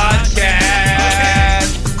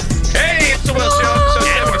 Podcast. Hey, it's the Will Show,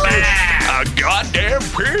 episode 72. A goddamn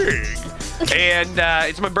pig. And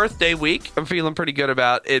it's my birthday week. I'm feeling pretty good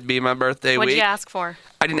about it being my birthday week. What'd you ask for?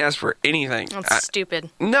 I didn't ask for anything. That's stupid.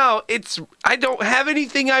 No, I don't have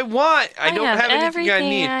anything I want. I don't have anything I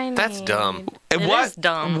need. That's dumb. And It is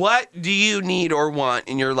dumb. What do you need or want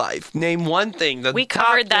in your life? Name one thing. We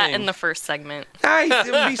covered that in the first segment.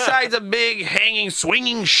 Besides a big, hanging,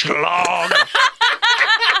 swinging schlong.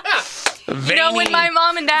 You know, when my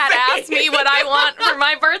mom and dad ask me what I want for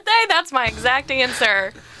my birthday, that's my exact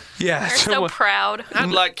answer. Yeah, They're so proud.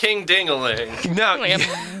 I'd like King Dingaling. No,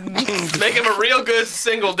 Make him a real good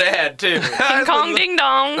single dad, too. King Kong Ding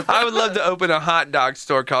Dong. I would love to open a hot dog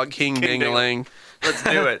store called King Dingaling. Let's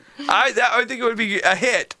do it. I think it would be a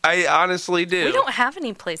hit. I honestly do. We don't have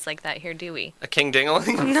any place like that here, do we? A King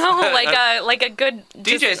Dingaling? No, like a good...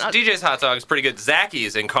 DJ's hot dog is pretty good.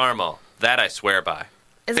 Zacky's in Carmel. That I swear by.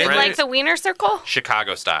 Is it like the Wiener Circle?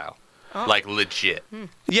 Chicago style. Oh. Like legit.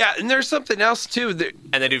 Yeah, and there's something else too.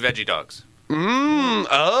 And they do veggie dogs. All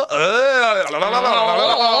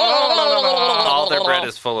their bread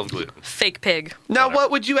is full of gluten. Fake pig. Now,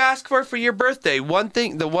 what would you ask for your birthday? One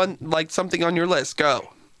thing, like something on your list. Go.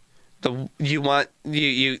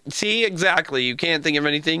 You see exactly. You can't think of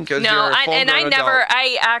anything because you're a full-grown adult.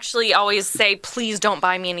 I actually always say, please don't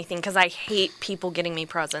buy me anything because I hate people getting me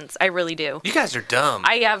presents. I really do. You guys are dumb.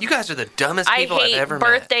 You guys are the dumbest people I've ever met.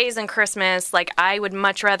 I hate birthdays and Christmas. Like, I would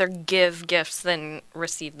much rather give gifts than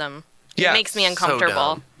receive them. Yeah. It makes me uncomfortable.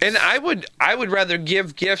 dumb. And I would rather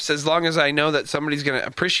give gifts as long as I know that somebody's going to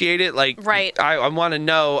appreciate it. Like, Right. I want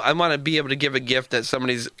to be able to give a gift that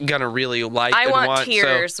somebody's going to really like I and want so-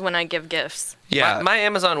 tears when I give gifts. yeah. My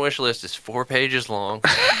Amazon wish list is 4 pages long.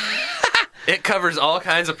 It covers all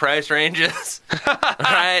kinds of price ranges.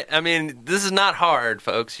 Right? I mean, this is not hard,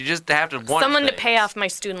 folks. You just have to want Someone to things. pay off my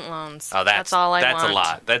student loans. Oh, that's all I want. That's a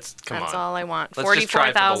lot. That's all I want. Let's just try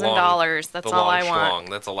for the long- $44,000. That's the all long I want. schlong.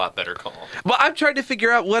 That's a lot better call. Well, I'm trying to figure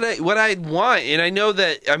out what I want, and I know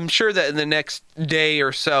that I'm sure that in the next day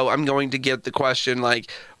or so, I'm going to get the question like,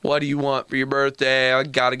 "What do you want for your birthday?" I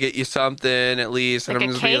got to get you something at least, Like and I'm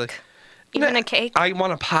a just be cake? like, Even "Nah, a cake? I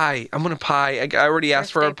want a pie. I want a pie. I already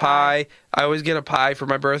asked for a Birthday pie. pie. I always get a pie for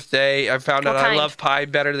my birthday. I found out What I kind? love pie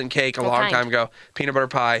better than cake a What long kind? time ago. Peanut butter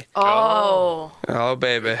pie. Oh. Oh,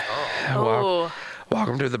 baby. Oh.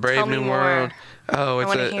 Welcome to the brave Tell me new more. world. Oh, it's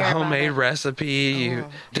wanna a hear about homemade it. recipe. You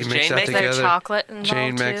Does mix Jane that make that? Is there together. chocolate involved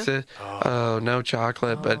Jane makes too? it. Oh, no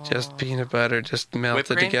chocolate, but just peanut butter. Just melt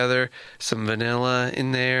Whipped it cream? together. Some vanilla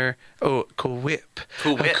in there. Oh, Cool Whip.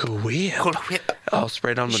 Cool Whip. A Cool Whip. Cool Whip. I'll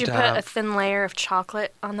spread on You the should top. put a thin layer of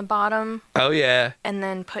chocolate on the bottom Oh, yeah. and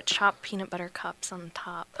then put chopped peanut butter cups on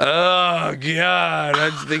top. Oh, God. I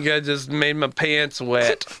think I just made my pants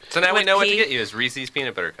wet. So now we With know what to pea? get you is Reese's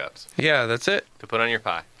peanut butter cups Yeah, that's it. to put on your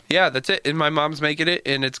pie. Yeah, that's it. And my mom's making it,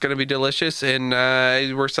 and it's going to be delicious. And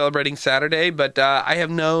we're celebrating Saturday, but I have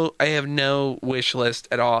no wish list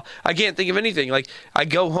at all. I can't think of anything. Like, I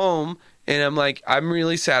go home, and I'm like, I'm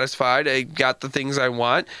really satisfied. I got the things I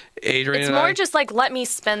want. Adrian It's and more I, just like, let me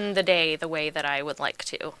spend the day the way that I would like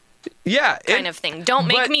to, yeah, kind of thing. Don't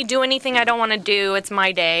make but- me do anything I don't want to do. It's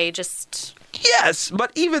my day. Just Yes,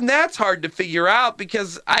 but even that's hard to figure out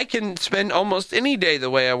because I can spend almost any day the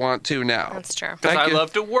way I want to now. that's true. Because I you.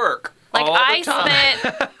 love to work. Like all the I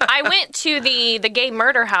time. I went to the gay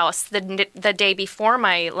murder house the day before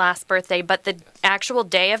my last birthday, but the actual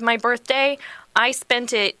day of my birthday, I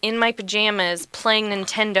spent it in my pajamas playing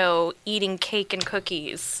Nintendo, eating cake and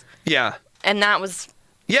cookies, Yeah. and that was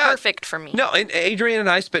perfect for me. No, and Adrian and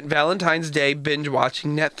I spent Valentine's Day binge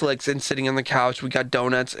watching Netflix and sitting on the couch. We got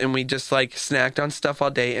donuts and we just like snacked on stuff all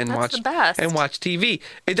day and That's watched the best. and watch TV.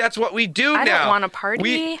 And that's what we do I now. don't want a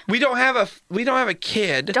party. We don't have a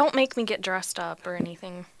kid. Don't make me get dressed up or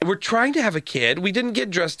anything. We're trying to have a kid. We didn't get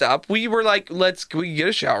dressed up. We were like, we can get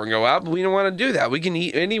a shower and go out, but we don't want to do that. We can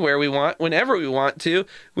eat anywhere we want, whenever we want to.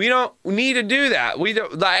 We don't need to do that.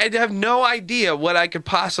 I have no idea what I could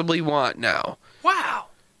possibly want now. Wow.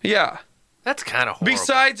 Yeah. That's kind of horrible.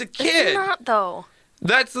 Besides a kid. It's not though.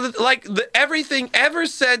 That's everything ever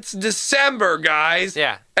since December, guys.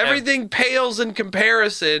 Yeah. Everything pales in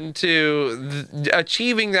comparison to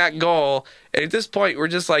achieving that goal. And at this point, we're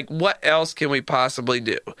just like, what else can we possibly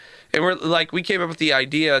do? And we're like, we came up with the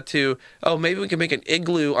idea to, maybe we can make an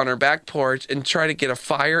igloo on our back porch and try to get a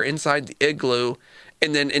fire inside the igloo.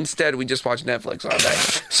 And then instead, we just watch Netflix all day.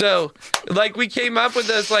 So, like, we came up with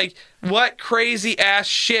this, like, what crazy ass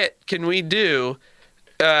shit can we do?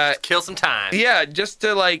 Kill some time. Yeah, just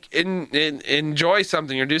to like enjoy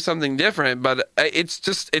something or do something different. But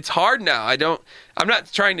it's hard now. I'm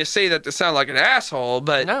not trying to say that to sound like an asshole,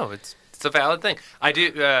 but No, it's a valid thing. I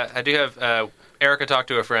do have Erica talked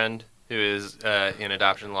to a friend who is in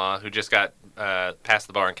adoption law who just got past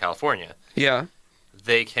the bar in California. yeah,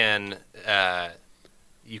 They can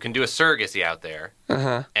you can do a surrogacy out there,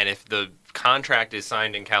 uh-huh. and if the contract is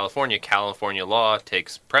signed in California, California law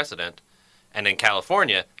takes precedent, and in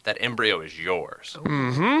California, that embryo is yours.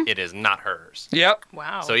 Mm-hmm. It is not hers. Yep.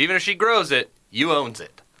 Wow. So even if she grows it, you owns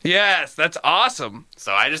it. Yes, that's awesome.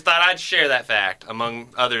 So I just thought I'd share that fact among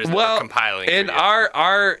others that Well, were compiling. and for you.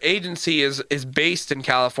 our agency is based in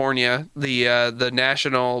California. The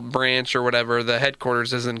national branch or whatever, the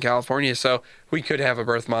headquarters is in California. So we could have a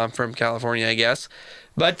birth mom from California, I guess.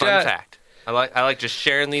 But Fun fact. I like just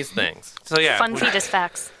sharing these things. So yeah. Fun fetus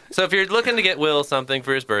facts. So if you're looking to get Will something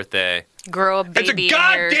for his birthday, Grow a it's baby a in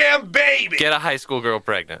your... goddamn baby. get a high school girl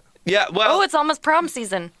pregnant. Yeah. Well, Oh, it's almost prom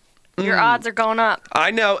season. Your odds are going up. I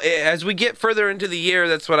know. As we get further into the year,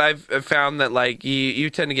 that's what I've found that like you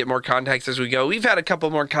tend to get more contacts as we go. We've had a couple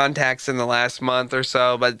more contacts in the last month or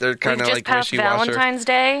so, but they're kind We've of just like passed wishy-washy. Valentine's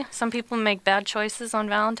Day. Some people make bad choices on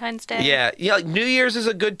Valentine's Day. Yeah, like New Year's is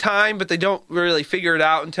a good time, but they don't really figure it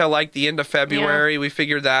out until like the end of February. We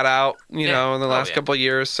figured that out, you know, in the last couple of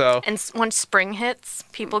years. So And once spring hits,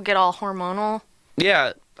 people get all hormonal.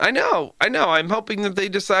 yeah, I know. I'm hoping that they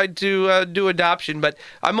decide to do adoption, but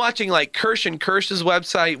I'm watching like Kirsch and Kirsch's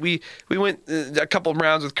website. We went a couple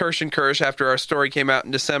rounds with Kirsch and Kirsch after our story came out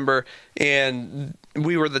in December, and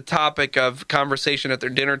we were the topic of conversation at their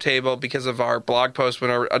dinner table because of our blog post when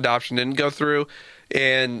our adoption didn't go through.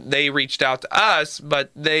 And they reached out to us,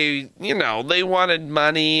 but they wanted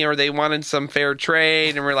money or they wanted some fair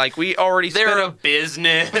trade, and we're like, we already spent. They're a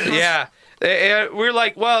business. Yeah. And we're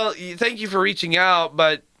like, well, thank you for reaching out,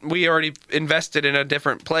 but we already invested in a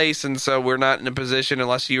different place, and so we're not in a position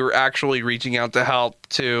unless you're actually reaching out to help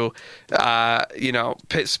to,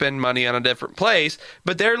 spend money on a different place.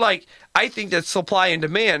 But they're like, I think that's supply and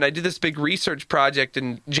demand. I did this big research project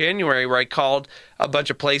in January where I called a bunch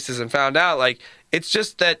of places and found out, like, it's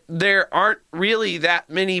just that there aren't really that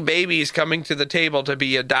many babies coming to the table to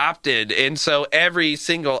be adopted. And so every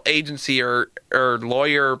single agency or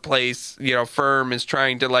lawyer place, firm is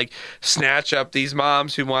trying to like snatch up these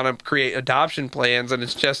moms who want to create adoption plans. And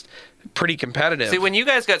it's just pretty competitive. See, when you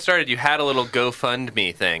guys got started, you had a little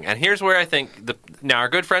GoFundMe thing. And here's where I think now our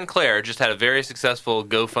good friend Claire just had a very successful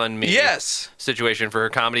GoFundMe situation for her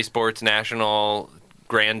Comedy Sports National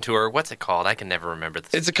Grand Tour. What's it called? I can never remember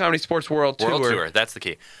this. It's a Comedy Sports World Tour. World Tour. That's the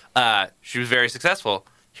key. She was very successful.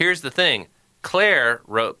 Here's the thing. Claire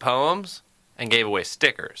wrote poems and gave away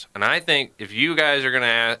stickers. And I think if you guys are going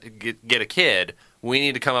to get a kid, we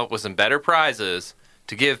need to come up with some better prizes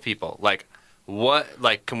to give people. Like,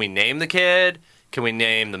 can we name the kid? Can we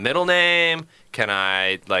name the middle name? Can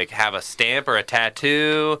I, have a stamp or a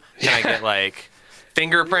tattoo? Can I get,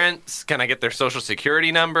 fingerprints? Can I get their social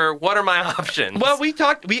security number? What are my options? Well,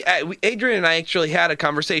 Adrian and I actually had a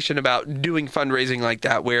conversation about doing fundraising like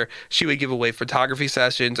that, where she would give away photography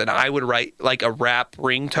sessions and I would write like a rap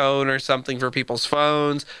ringtone or something for people's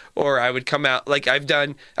phones, or I would come out I've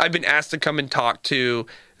been asked to come and talk to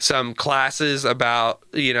some classes about,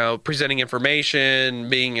 presenting information,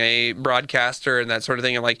 being a broadcaster and that sort of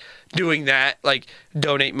thing. And doing that,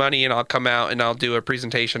 donate money and I'll come out and I'll do a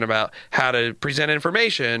presentation about how to present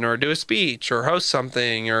information or do a speech or host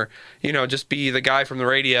something or, just be the guy from the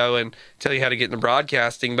radio and tell you how to get into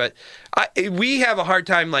broadcasting. But we have a hard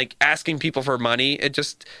time asking people for money.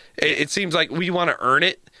 It seems like we want to earn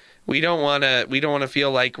it. We don't want to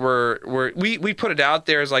feel like we put it out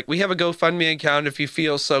there as we have a GoFundMe account. If you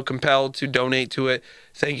feel so compelled to donate to it,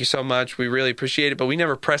 thank you so much. We really appreciate it. But we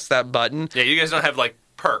never press that button. Yeah, you guys don't have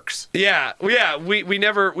perks. Yeah. We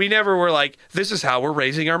never were like, this is how we're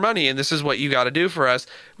raising our money and this is what you got to do for us.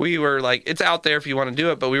 We were like, it's out there if you want to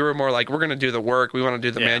do it, but we were more like, we're going to do the work. We want to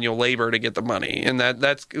do the manual labor to get the money, and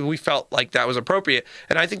we felt like that was appropriate.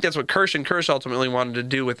 And I think that's what Kirsch and Kirsch ultimately wanted to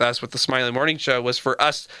do with us with the Smiley Morning Show, was for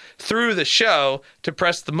us through the show to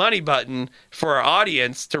press the money button for our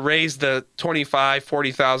audience to raise the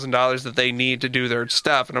 $25,000-$40,000 that they need to do their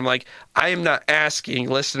stuff. And I'm like, I am not asking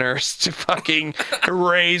listeners to fucking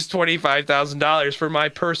raise $25,000 for my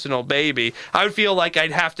personal baby. I would feel like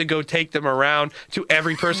I'd have to go take them around to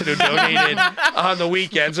every person who donated on the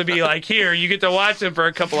weekends and be like, here, you get to watch them for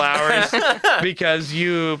a couple hours because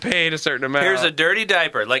you paid a certain amount. Here's a dirty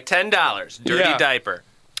diaper, $10. Dirty diaper.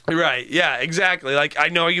 Right, yeah, exactly. I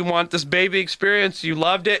know you want this baby experience. You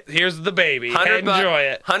loved it. Here's the baby. Enjoy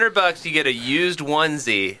it. $100, you get a used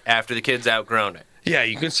onesie after the kid's outgrown it. Yeah,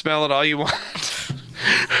 you can smell it all you want.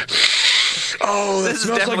 Oh, this is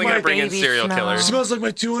definitely going to bring in serial killers. It smells like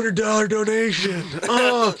my $200 donation.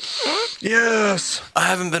 Oh, yes. I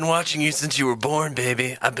haven't been watching you since you were born,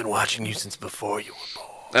 baby. I've been watching you since before you were born.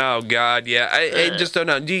 Oh, God, yeah. I just don't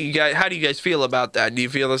know. How do you guys feel about that? Do you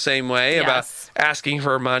feel the same way about asking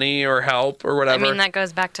for money or help or whatever? I mean, that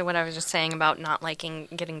goes back to what I was just saying about not liking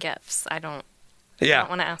getting gifts. I don't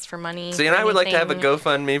want to ask for money. See, and I would like to have a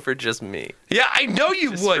GoFundMe for just me. Yeah, I know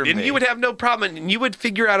you would. And you would have no problem. And you would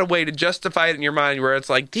figure out a way to justify it in your mind where it's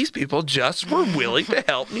like, these people just were willing to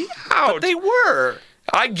help me out. But they were.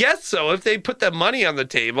 I guess so, if they put that money on the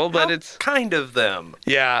table, but it's kind of them.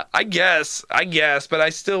 Yeah, I guess, but I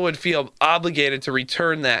still would feel obligated to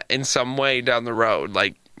return that in some way down the road,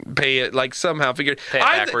 pay it, somehow figure. Pay it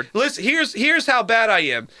backward. Listen, here's how bad I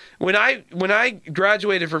am. When I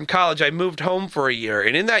graduated from college, I moved home for a year,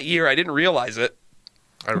 and in that year, I didn't realize it.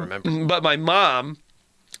 I remember. But my mom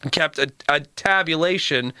kept a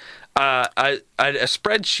tabulation, a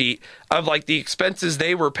spreadsheet of the expenses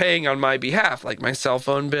they were paying on my behalf, like my cell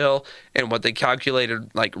phone bill and what they calculated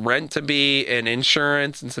rent to be and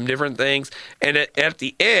insurance and some different things. And at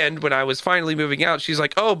the end, when I was finally moving out, she's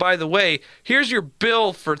like, "Oh, by the way, here's your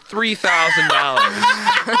bill for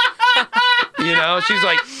 $3,000." She's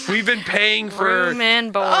like, "We've been paying for room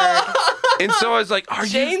and board." And so I was like,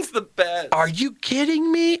 Jane's the best. Are you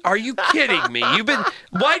kidding me? Are you kidding me?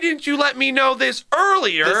 Why didn't you let me know this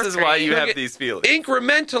earlier? This is why you have these feelings.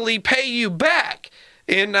 Incrementally pay you back.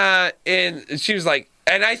 And she was like,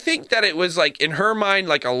 and I think that it was like in her mind,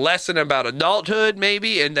 like a lesson about adulthood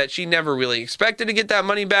maybe, and that she never really expected to get that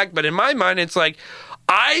money back. But in my mind, it's like,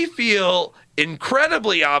 I feel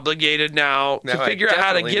incredibly obligated now to figure out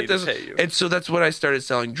how to get this. And so that's when I started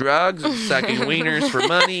selling drugs and sucking wieners for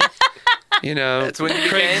money. You know, that's when you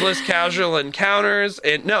Craigslist casual encounters.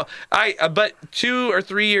 And no, but 2 or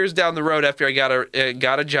 3 years down the road after I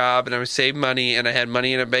got a job and I was saved money and I had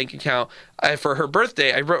money in a bank account, for her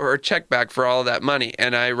birthday, I wrote her a check back for all of that money.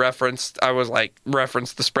 And I referenced the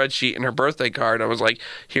spreadsheet in her birthday card. I was like,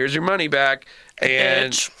 here's your money back.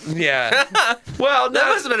 And yeah, well, that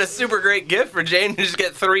must have been a super great gift for Jane to just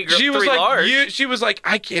get three large. She was like,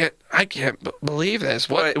 I can't believe this.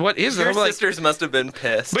 What is this? Your sisters must have been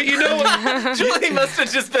pissed. But you know what? Julie must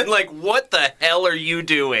have just been like, what the hell are you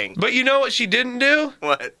doing? But you know what she didn't do?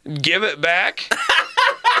 What? Give it back.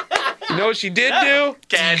 You know what she did do?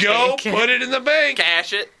 Put it in the bank.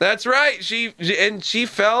 Cash it. That's right. She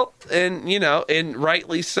felt, and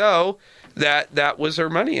rightly so, that was her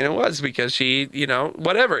money, and it was because she,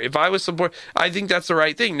 whatever. If I was I think that's the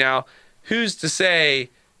right thing. Now, who's to say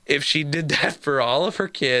if she did that for all of her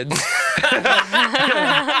kids,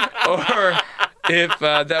 or if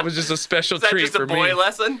that was just a special treat for me? Is that just a boy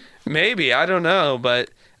lesson? Maybe, I don't know, but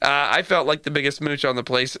I felt like the biggest mooch on the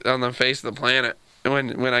face of the planet.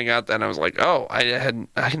 When I got that, I was like, oh, I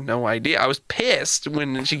had no idea. I was pissed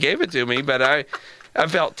when she gave it to me, but I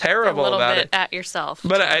felt terrible about it. A little bit at yourself.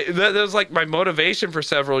 But that was like my motivation for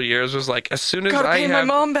several years was like, as soon as I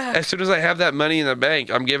have that money in the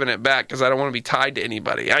bank, I'm giving it back because I don't want to be tied to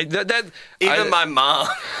anybody. My mom.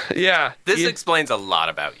 Yeah. This explains a lot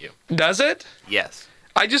about you. Does it? Yes.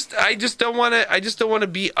 I just don't want to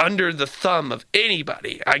be under the thumb of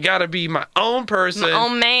anybody. I got to be my own person. My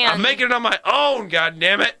own man. I'm making it on my own,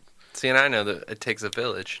 goddammit. See, and I know that it takes a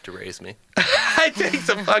village to raise me. It takes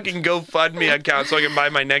a fucking GoFundMe account so I can buy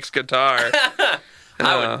my next guitar.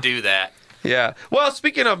 I would do that. Yeah. Well,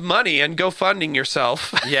 speaking of money and GoFunding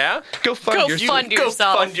yourself. Yeah? Go fund yourself. Go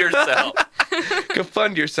fund yourself. Go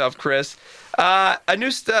fund yourself, Chris. A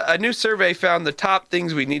new survey found the top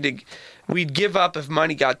things we'd give up if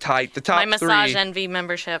money got tight. The top My Massage Envy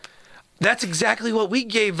membership. That's exactly what we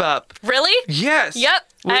gave up. Really? Yes. Yep.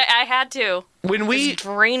 I had to. When it was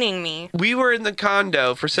draining me. We were in the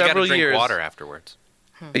condo for several years. You gotta drink water afterwards.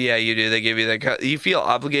 Yeah, you do. They give you that. You feel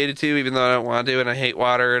obligated to, even though I don't want to, and I hate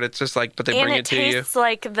water, and it's just like, but they bring it to you. And it tastes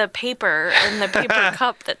like the paper in the paper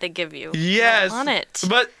cup that they give you. Yes. On it.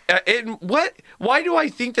 But why do I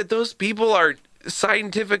think that those people are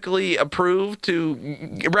scientifically approved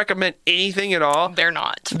to recommend anything at all? They're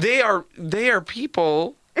not. They are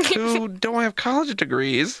people who don't have college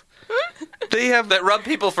degrees. They have that rub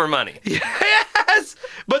people for money. Yes,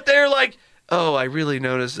 but they're like, oh, I really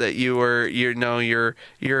noticed that your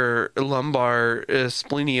lumbar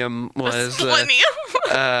splenium was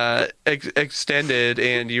extended,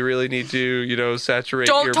 and you really need to saturate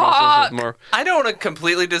your muscles with more. I don't want to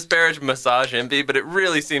completely disparage Massage Envy, but it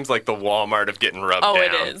really seems like the Walmart of getting rubbed down. Oh,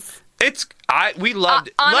 it is. We loved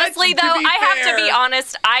it. Honestly, though, I have to be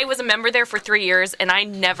honest. I was a member there for 3 years, and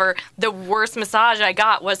the worst massage I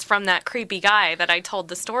got was from that creepy guy that I told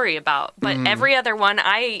the story about. But every other one,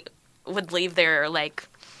 I would leave there like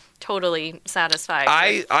totally satisfied.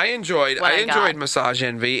 I enjoyed Massage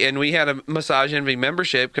Envy, and we had a Massage Envy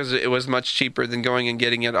membership because it was much cheaper than going and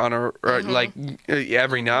getting it on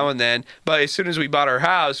every now and then. But as soon as we bought our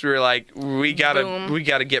house, we were like, we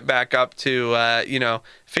gotta get back up to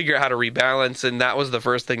figure out how to rebalance, and that was the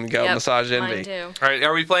first thing to go. Massage Envy. Mine too. All right,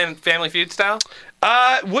 are we playing Family Feud style?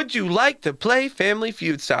 Would you like to play Family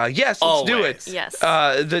Feud style? Yes, let's do it. Yes.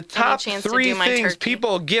 The top 3 things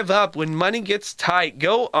people give up when money gets tight.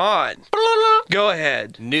 Go on. Go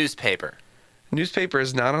ahead. Newspaper. Newspaper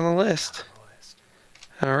is not on the list.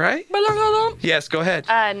 All right. Yes, go ahead.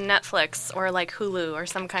 Netflix or like Hulu or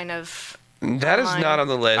some kind of. That is not on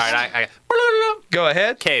the list. All right, go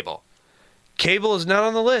ahead. Cable. Cable is not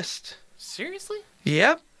on the list. Seriously?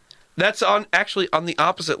 Yep. That's actually on the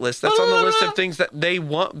opposite list. That's on the list of things that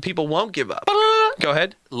people won't give up. Go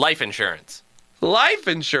ahead. Life insurance. Life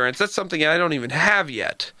insurance. That's something I don't even have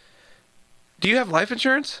yet. Do you have life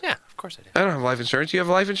insurance? Yeah, of course I do. I don't have life insurance. You have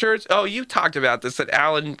life insurance? Oh, you talked about this, that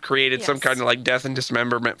Alan created some kind of like death and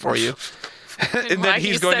dismemberment for you. And then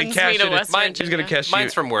he's going to cash it. He's going to cash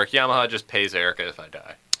Mine's from work. Yamaha just pays Erica if I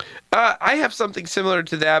die. I have something similar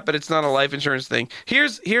to that, but it's not a life insurance thing.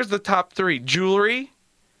 Here's the top 3. Jewelry.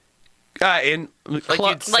 And Like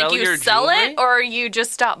you'd sell Like you your sell jewelry? it, or you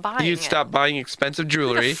just stop buying you'd it? stop buying expensive Who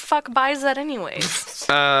jewelry. the fuck buys that anyways?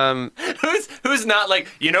 Who's not like,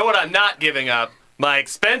 you know what I'm not giving up? My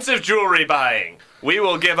expensive jewelry buying. We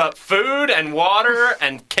will give up food and water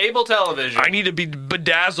and cable television. I need to be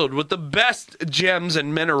bedazzled with the best gems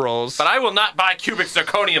and minerals. But I will not buy cubic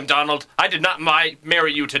zirconium, Donald. I did not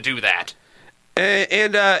marry you to do that. Well,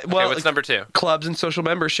 Okay, what's number 2? clubs and social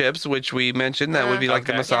memberships, which we mentioned, that would be like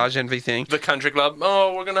the Okay. massage envy thing. The country club.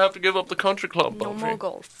 Oh, we're going to have to give up the country club. No more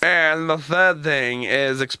golf. And the third thing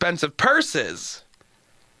is expensive purses.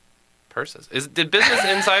 Purses. Did Business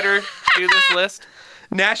Insider do this list?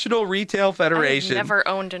 National Retail I've Federation. never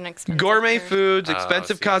owned an expensive Gourmet purse. foods,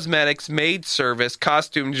 expensive see. cosmetics, maid service,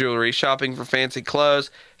 costume jewelry, shopping for fancy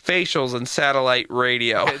clothes, facials, and satellite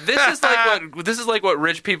radio. This is like what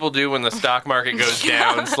rich people do when the stock market goes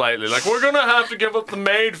down slightly. Like, we're gonna have to give up the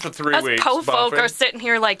maid for 3 Us weeks. po folk Buffy. are sitting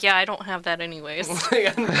here like, yeah, I don't have that anyways.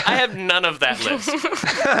 I have none of that list.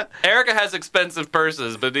 Erica has expensive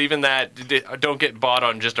purses, but even that don't get bought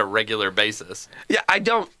on just a regular basis. Yeah, I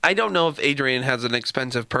don't know if Adrienne has an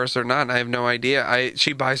expensive purse or not. I have no idea.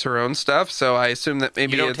 She buys her own stuff, so I assume that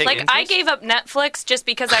maybe You don't it's take Like, I interest? gave up Netflix just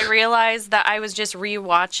because I realized that I was just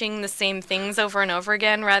rewatching the same things over and over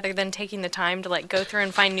again rather than taking the time to, like, go through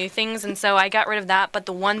and find new things. And so I got rid of that. But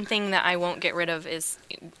the one thing that I won't get rid of is,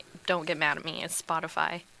 don't get mad at me, is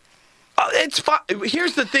Spotify. It's fun.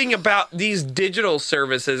 Here's the thing about these digital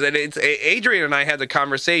services, and it's Adrian and I had the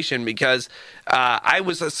conversation because I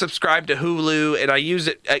was subscribed to Hulu and I use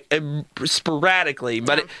it sporadically,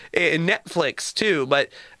 but Netflix too. But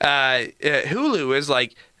Hulu is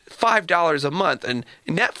like $5 a month, and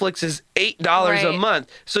Netflix is $8 a Right.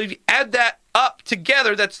 month. So if you add that up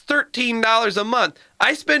together, that's $13 a month.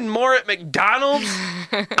 I spend more at McDonald's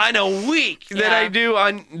on a week than Yeah. I do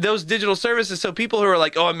on those digital services. So people who are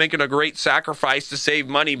like, oh, I'm making a great sacrifice to save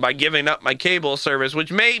money by giving up my cable service,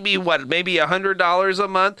 which may be maybe $100 a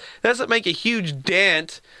month, doesn't make a huge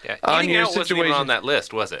dent on Eating your out wasn't even situation. on that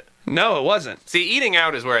list, was it? No, it wasn't. See, eating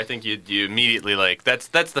out is where I think you immediately, like, that's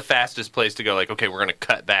the fastest place to go, like, okay, we're going to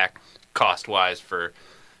cut back cost-wise for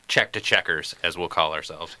check to checkers, as we'll call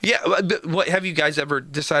ourselves. Yeah, but what have you guys ever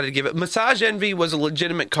decided to give it? Massage Envy was a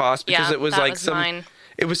legitimate cost because Yeah, it was that like was mine.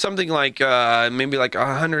 It was something like maybe like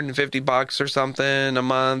 $150 or something a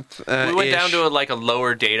month. We went down to a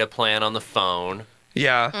lower data plan on the phone,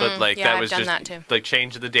 yeah. but like yeah, that I've was done just that too. like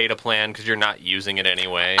change the data plan because you're not using it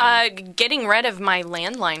anyway. Getting rid of my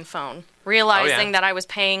landline phone. Realizing Oh, yeah. that I was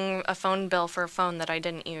paying a phone bill for a phone that I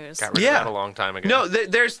didn't use. Got rid Yeah. of that a long time ago. No,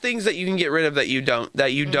 there's things that you can get rid of that you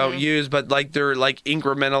don't use, but like they're like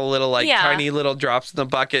incremental little like Yeah. tiny little drops in the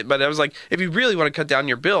bucket. But I was like, if you really want to cut down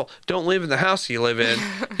your bill, don't live in the house you live in.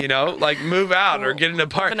 Like move out or get an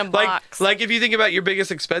apartment. Live in a box. Like if you think about your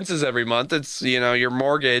biggest expenses every month, it's your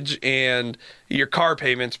mortgage and your car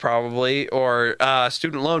payments probably or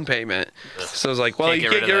student loan payment. So it's like, well, Can't you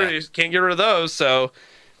get can't rid of can't get rid of those. So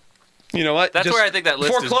you know what? That's Just where I think that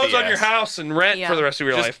list is foreclose on BS. your house and rent Yeah. for the rest of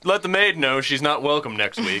your life. Just let the maid know she's not welcome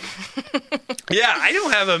next week. Yeah, I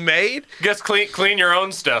don't have a maid. Guess clean your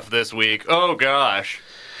own stuff this week. Oh gosh.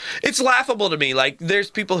 It's laughable to me. Like,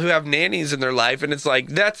 there's people who have nannies in their life, and it's like,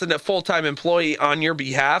 that's a full-time employee on your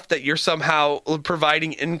behalf that you're somehow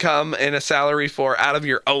providing income and a salary for out of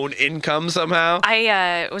your own income somehow.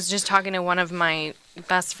 I was just talking to one of my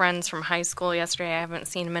best friends from high school yesterday. I haven't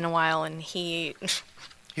seen him in a while, and he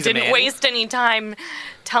He's a didn't nanny? waste any time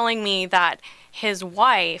telling me that his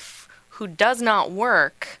wife, who does not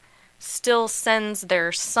work, still sends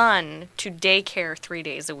their son to daycare 3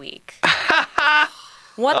 days a week.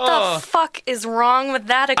 What the fuck is wrong with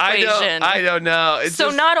that equation? I don't know. It's So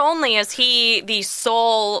just- not only is he the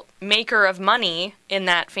sole maker of money in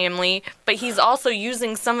that family, but he's also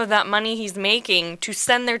using some of that money he's making to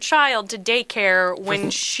send their child to daycare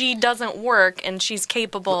when she doesn't work and she's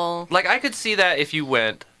capable. Like, I could see that if you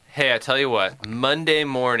went, hey, I tell you what, Monday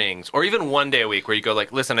mornings, or even one day a week where you go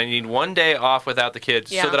like, listen, I need one day off without the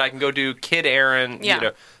kids Yeah. so that I can go do kid errand,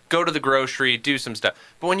 Yeah. go to the grocery, do some stuff.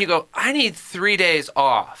 But when you go, I need 3 days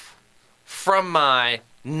off from my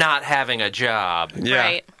not having a job Yeah.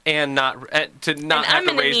 Right. and not to not And have I'm to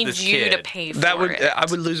going to raise need this you kid. to pay for That would it. I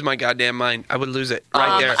would lose my goddamn mind. I would lose it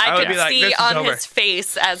right there. I would could be like, see this is on over. his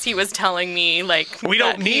face as he was telling me, like, We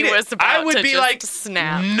don't that need he it. was about I would to be just like,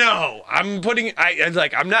 snap. no. I'm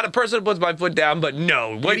not a person who puts my foot down, but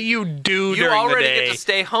no. What do you do You during the already day? get to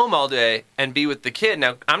stay home all day and be with the kid.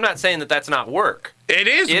 Now, I'm not saying that that's not work. It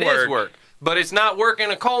is It work. is work. But it's not work in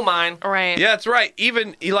a coal mine. Right. Yeah, that's right.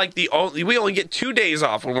 Even like we only get 2 days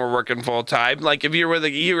off when we're working full time. Like if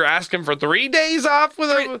you're asking for 3 days off with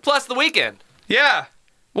a Plus the weekend. yeah.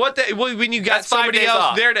 What when you got That's 5 somebody days else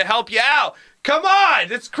off. there to help you out? Come on,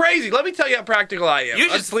 that's crazy. Let me tell you how practical I am. You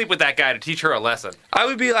should sleep with that guy to teach her a lesson. I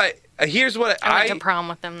would be like, here's what I went to prom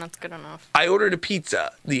with them. That's good enough. I ordered a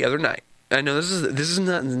pizza the other night. I know this is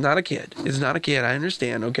not a kid. It's not a kid. I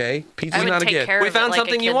understand. Okay, pizza's I would not a take kid. care We of it found like a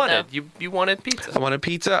something kid, you wanted. though. You wanted pizza. I wanted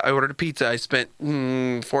pizza. I ordered a pizza. I spent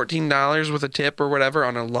 $14 with a tip or whatever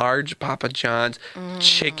on a large Papa John's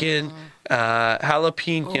chicken,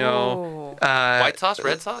 jalapeno, White sauce,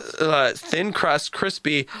 red sauce? thin crust,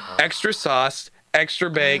 crispy, extra sauce, extra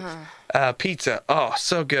baked pizza. Oh,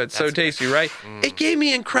 so good, so tasty, right? It gave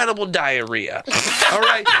me incredible diarrhea. All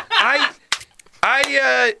right,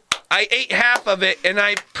 I ate half of it and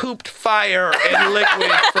I pooped fire and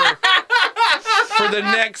liquid for the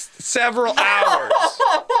next several hours.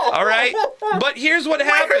 All right? But here's what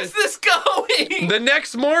happened. Where is this going? The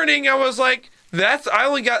next morning I was like, I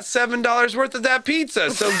only got $7 worth of that pizza.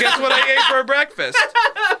 So guess what I ate for breakfast?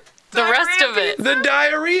 The rest of it. The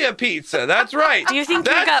diarrhea pizza. That's right. Do you think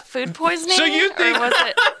you got food poisoning? So you think or was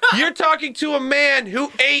it? You're talking to a man who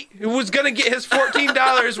was going to get his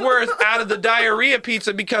 $14 worth out of the diarrhea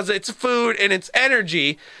pizza because it's food and it's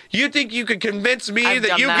energy. You think you could convince me I've that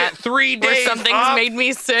done you that. get 3 Where days something's off? made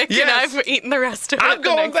me sick Yes. and I've eaten the rest of it. I'm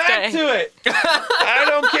going back to it. I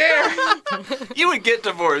don't care. You would get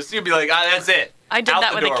divorced. You'd be like, that's it. I did Out that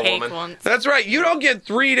the with door, a cake woman. once. That's right. You don't get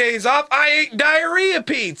 3 days off. I ate diarrhea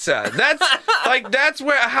pizza. That's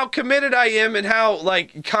where how committed I am and how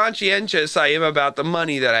conscientious I am about the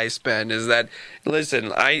money that I spend. Is that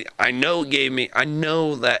listen? I know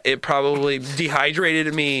that it probably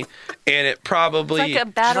dehydrated me, and it probably It's like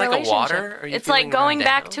a bad Would you like a relationship. water? Are you It's like feeling going run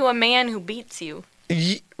back down? to a man who beats you.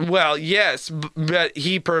 well, yes, but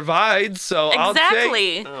he provides. So I'll say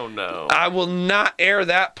Exactly. Oh, no. I will not air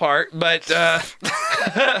that part, but.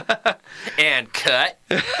 And cut.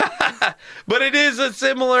 But it is a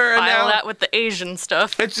similar File analogy. that with the Asian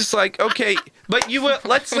stuff. It's just like, okay, but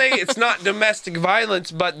let's say it's not domestic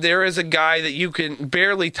violence, but there is a guy that you can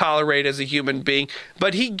barely tolerate as a human being,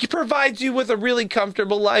 but he provides you with a really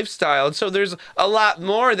comfortable lifestyle. And so there's a lot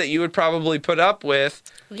more that you would probably put up with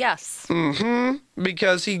Yes.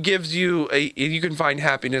 because he gives you you can find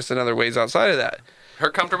happiness in other ways outside of that. Her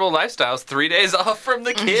comfortable lifestyle's 3 days off from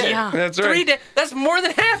the kid. Yeah. That's 3 right. days. That's more than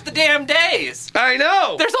half the damn days. I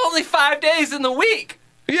know. There's only 5 days in the week.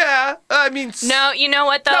 Yeah, I mean. No, you know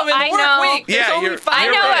what though? No, in the I work know. week, there's Yeah, only you're- 5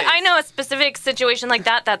 you're days. right. I know a specific situation like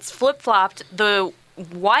that that's flip-flopped. The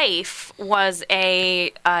wife was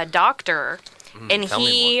a doctor, and tell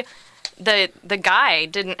me the guy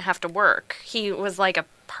didn't have to work. He was like a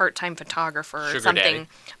part-time photographer or Sugar something. daddy.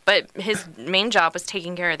 But his main job was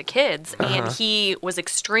taking care of the kids, and he was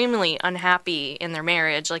extremely unhappy in their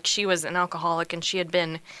marriage. Like, she was an alcoholic, and she had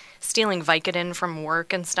been stealing Vicodin from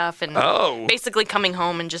work and stuff, and Oh. basically coming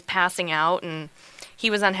home and just passing out, and he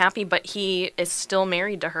was unhappy, but he is still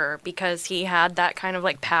married to her because he had that kind of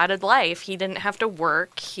padded life. He didn't have to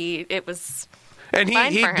work. It was And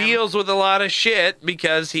fine he for him. deals with a lot of shit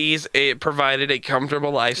because he's provided a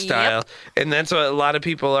comfortable lifestyle. Yep. And that's what a lot of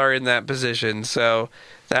people are in that position. So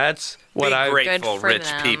that's what Be I... grateful, Good for rich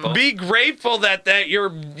them. people. Be grateful that your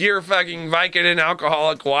fucking Vicodin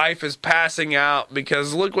alcoholic wife is passing out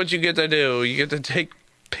because look what you get to do. You get to take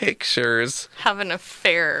pictures. have an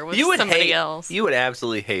affair with You would somebody hate. else. You would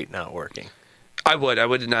absolutely hate not working. I would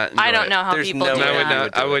not enjoy I don't it. know how There's people no do way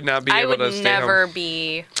that. I would not be I able would to stay never home.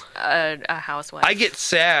 be a housewife. I get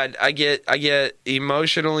sad. I get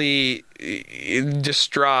emotionally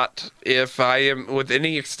distraught if I am with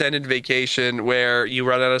any extended vacation where you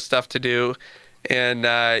run out of stuff to do, and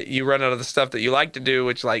you run out of the stuff that you like to do.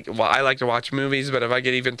 Which I like to watch movies, but if I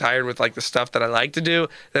get even tired with the stuff that I like to do,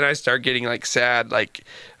 then I start getting sad,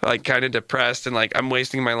 kind of depressed, and I'm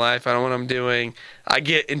wasting my life. I don't know what I'm doing. I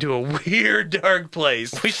get into a weird, dark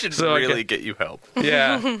place. We should So I really can- get you help.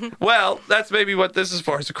 Yeah. Well, that's maybe what this is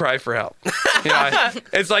for, is a cry for help.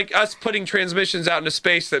 It's like us putting transmissions out into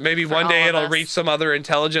space that maybe one day all of it'll us. reach some other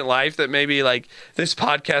intelligent life that maybe this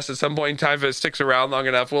podcast at some point in time, if it sticks around long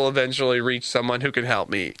enough, will eventually reach someone who can help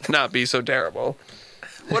me not be so terrible.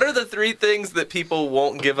 What are the 3 things that people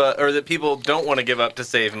won't give up, or that people don't want to give up to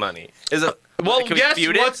save money? Is it? Well, can we guess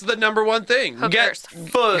feud it? what's the number one thing? Hookers.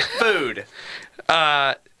 Food,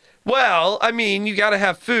 Well, I mean, you got to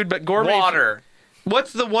have food, but gourmet water,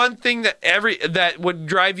 What's the one thing that would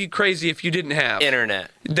drive you crazy if you didn't have?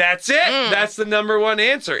 internet. That's it. That's the number one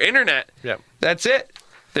answer. Internet. Yeah. That's it.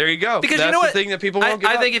 There you go. Because that's you know what? the thing that people won't give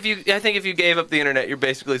I up. think if you gave up the internet, you're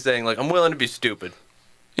basically saying I'm willing to be stupid.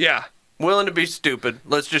 Yeah. Willing to be stupid.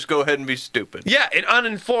 Let's just go ahead and be stupid. Yeah, and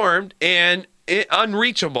uninformed and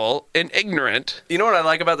unreachable and ignorant. You know what I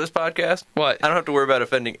like about this podcast? What? I don't have to worry about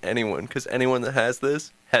offending anyone because anyone that has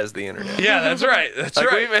this has the internet. Yeah, that's right. That's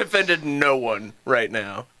Like, right. we've offended no one right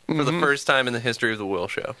now for the first time in the history of the Will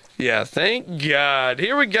Show. Yeah, thank God.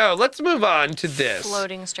 Here we go. Let's move on to this.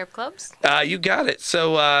 Floating strip clubs? You got it.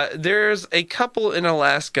 So there's a couple in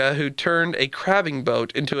Alaska who turned a crabbing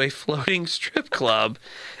boat into a floating strip club.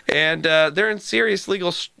 And they're in serious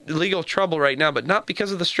legal trouble right now, but not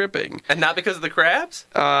because of the stripping. And not because of the crabs?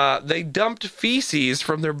 They dumped feces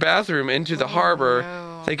from their bathroom into the harbor. no.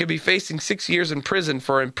 They could be facing 6 years in prison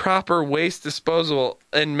for improper waste disposal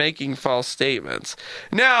and making false statements.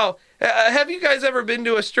 Now, have you guys ever been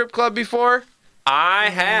to a strip club before? I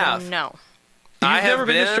have. No. You've never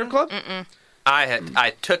been to a strip club? Mm-mm.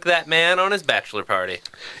 I took that man on his bachelor party.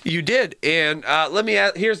 You did. And let me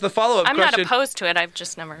ask, here's the follow-up I'm question. not opposed to it. I've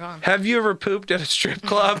just never gone. Have you ever pooped at a strip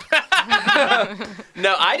club?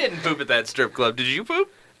 No, I didn't poop at that strip club. Did you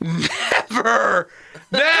poop? Never.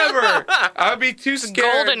 Never. I would be too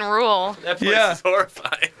scared. Golden rule. That place Yeah. is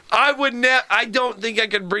horrifying. I would I don't think I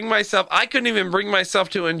could bring myself. I couldn't even bring myself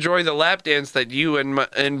to enjoy the lap dance that you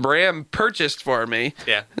and Bram purchased for me.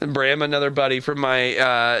 Yeah. And Bram, another buddy from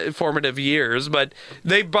my formative years, but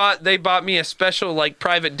they bought me a special like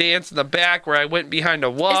private dance in the back where I went behind a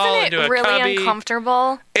wall Isn't into it a really cubby.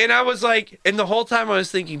 uncomfortable? And I was like, and the whole time I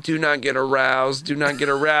was thinking, do not get aroused, do not get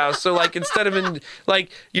aroused. So like instead of like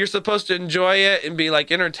you're supposed to enjoy it and be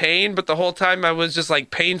like entertained, but the whole time I was just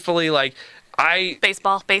like painfully like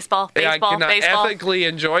Baseball. I cannot ethically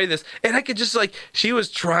enjoy this, and I could just like she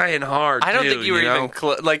was trying hard. I don't too, think you were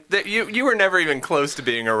even you were never even close to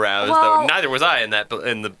being aroused. Well- though. Neither was I in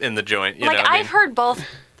the joint. You Like, know what I mean? I've heard both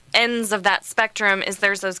ends of that spectrum. Is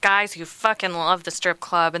there's those guys who fucking love the strip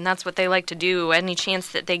club, and that's what they like to do any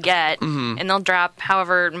chance that they get, Mm-hmm. and they'll drop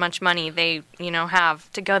however much money they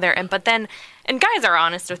have to go there. And guys are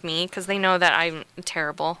honest with me because they know that I'm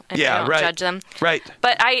terrible and Yeah, I don't right. judge them. Right.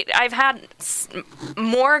 But I've had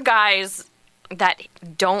more guys that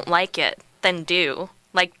don't like it than do.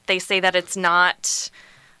 Like, they say that it's not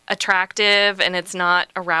attractive and it's not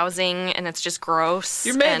arousing and it's just gross.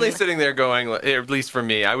 You're mainly and- sitting there going, or at least for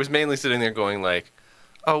me, I was mainly sitting there going like,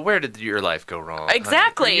 "Oh, where did your life go wrong? honey?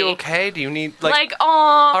 Exactly. Are you okay? Do you need like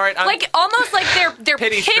all right, like almost like they're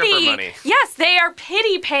Pity stripper money. Yes, they are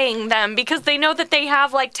pity paying them because they know that they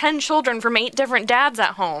have like 10 children from 8 different dads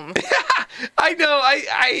at home. I know.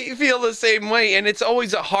 I feel the same way, and it's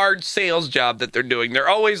always a hard sales job that they're doing. They're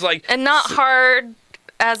always like And not hard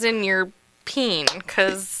as in your peen,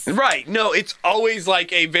 because right. No, it's always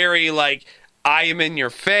like a very like. I am in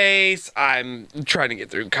your face. I'm trying to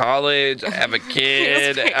get through college. I have a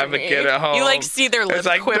kid. I have a kid at home. You like see their lip It's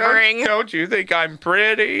like, quivering. Don't you think I'm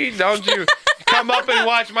pretty? Don't you come up and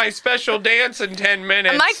watch my special dance in 10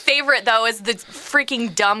 minutes? My favorite though is the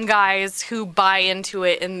freaking dumb guys who buy into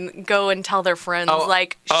it and go and tell their friends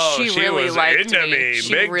she really was liked into me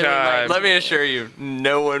She big really time. liked Let me assure you,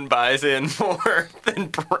 no one buys in more than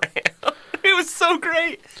Bram. It was so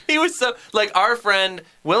great. He was so like our friend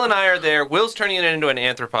Will and I are there. Will's turning it into an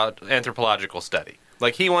anthropological study.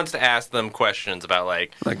 Like he wants to ask them questions about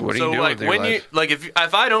like what are you doing like with your when life? you like if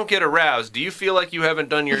I don't get aroused, do you feel like you haven't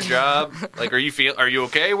done your job? Like are you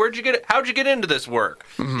okay? How'd you get into this work?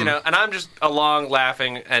 Mm-hmm. You know, and I'm just along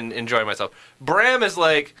laughing and enjoying myself. Bram is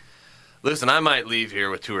like, listen, I might leave here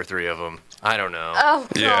with 2 or 3 of them. I don't know. Oh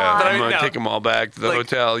god. Yeah, But I I'm mean, gonna no. take them all back to the Like,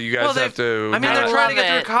 hotel. You guys have to. I mean, they're I trying to love get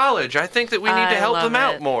through it. college. I think that we need to I help them love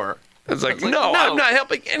out it. more. It's like, like, no, no. I'm not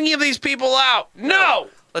helping any of these people out. No.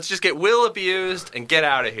 Let's just get Will abused and get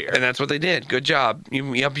out of here. And that's what they did. Good job.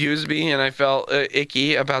 You abused me, and I felt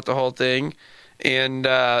icky about the whole thing. And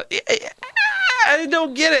I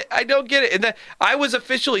don't get it. I don't get it. And I was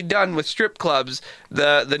officially done with strip clubs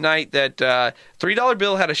the night that $3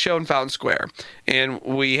 Bill had a show in Fountain Square. And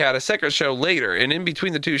we had a second show later. And in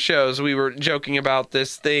between the 2 shows, we were joking about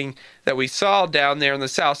this thing that we saw down there on the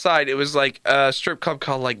south side. It was like a strip club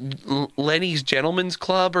called like Lenny's Gentleman's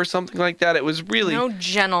Club or something like that. It was really... No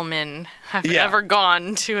gentlemen have Yeah. ever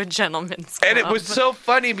gone to a gentleman's club. And it was so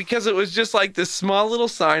funny because it was just like this small little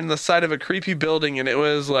sign on the side of a creepy building, and it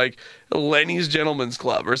was like Lenny's Gentleman's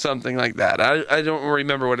Club or something like that. I don't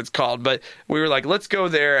remember what it's called, but we were like, let's go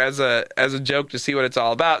there as a joke to see what it's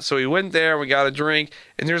all about. So we went there, we got a drink,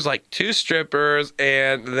 and there's like 2 strippers,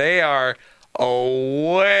 and they are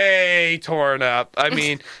way torn up. I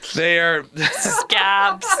mean, they are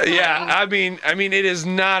Scabs. Yeah, I mean, it is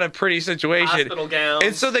not a pretty situation. Hospital gowns.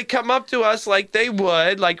 And so they come up to us like they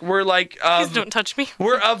would, like we're like, Please don't touch me.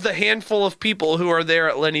 we're of the handful of people who are there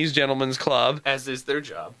at Lenny's Gentlemen's Club. As is their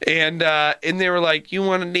job. And they were like, "You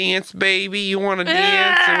want to dance, baby? You want to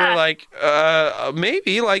dance?" And we're like,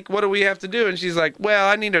 maybe. Like, what do we have to do?" And she's like, "Well,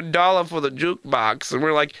 I need $1 for the jukebox." And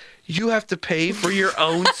we're like, "You have to pay for your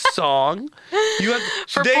own song? You have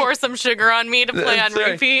Pour some sugar on me to play on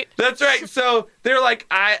right. repeat. That's right." So they're like,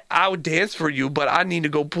 I would dance for you, but I need to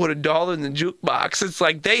go put $1 in the jukebox. It's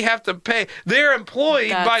like they have to pay. They're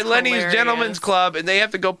employed That's by Lenny's hilarious. Gentlemen's Club, and they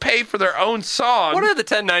have to go pay for their own song. What are the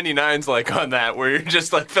 1099s like on that, where you're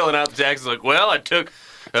just like filling out the taxes? Like, well, I took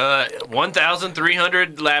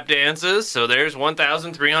 1,300 lap dances, so there's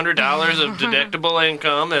 $1,300 of deductible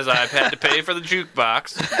income as I've had to pay for the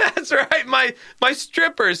jukebox. That's right. My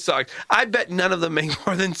strippers suck. I bet none of them make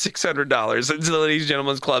more than $600 at the Ladies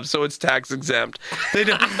Gentlemen's Club, so it's tax exempt. They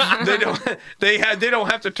don't. They don't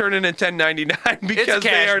have to turn in a 1099 because It's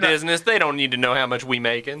they are cash business. They don't need to know how much we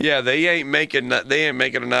making. Yeah, they ain't making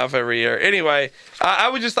enough every year. Anyway,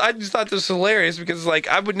 I just thought this was hilarious because like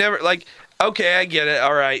I would never like. Okay, I get it.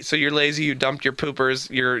 All right, so you're lazy. You dumped your poopers,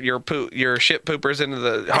 your shit poopers into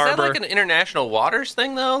the harbor. Is that like an international waters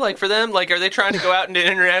thing though? Like for them, like are they trying to go out into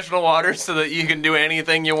international waters so that you can do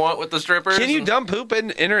anything you want with the strippers? Can you dump poop in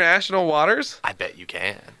international waters? I bet you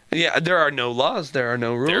can. Yeah, there are no laws. There are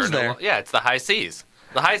no rules there. Yeah, it's the high seas.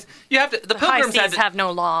 The high. You have to. The High pilgrims seas have no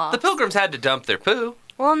law. The pilgrims had to dump their poo.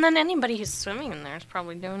 Well, and then anybody who's swimming in there is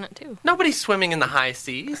probably doing it too. Nobody's swimming in the high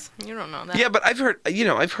seas. You don't know that. Yeah, but I've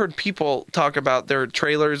heard people talk about their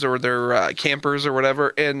trailers or their campers or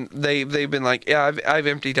whatever, and they've been like, yeah, I've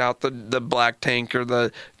emptied out the black tank or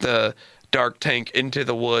the dark tank into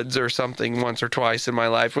the woods or something once or twice in my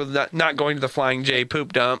life, with not going to the Flying J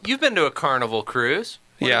poop dump. You've been to a carnival cruise.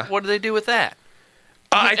 Yeah. What do they do with that?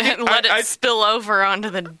 I think, Let it spill over onto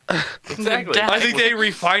the Exactly. deck. I think they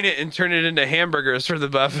refine it and turn it into hamburgers for the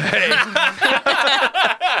buffet.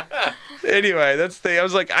 Anyway, that's the thing. I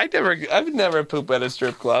was like, I've never pooped at a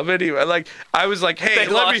strip club. Anyway, like I was like, hey,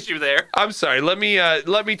 They lost you there. I'm sorry. Let me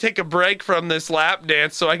take a break from this lap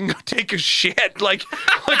dance so I can go take a shit. Like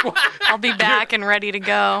I'll be back and ready to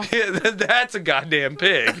go. that's a goddamn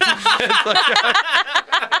pig.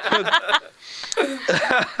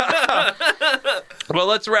 Well,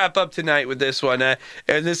 let's wrap up tonight with this one, and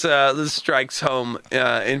this strikes home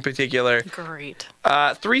in particular. Great.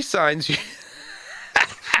 3 signs. 3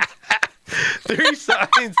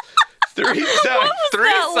 signs. 3 signs.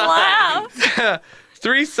 That laugh?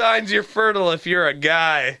 3 signs you're fertile if you're a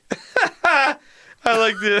guy. I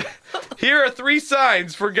like to. Here are 3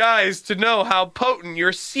 signs for guys to know how potent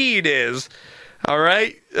your seed is. All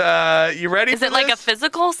right, you ready? Is it like a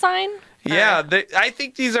physical sign? Yeah, I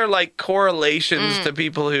think these are like correlations to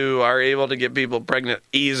people who are able to get people pregnant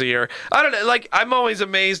easier. I don't know. Like, I'm always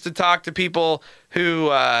amazed to talk to people who,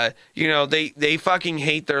 they fucking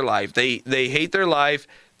hate their life. They hate their life.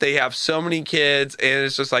 They have so many kids, and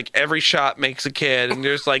it's just like every shot makes a kid, and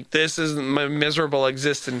there's like, this is my miserable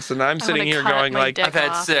existence. And I'm sitting here going like, I've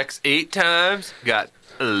had sex 8 times, got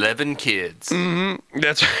 11 kids. Mm-hmm.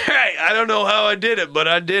 That's right. I don't know how I did it, but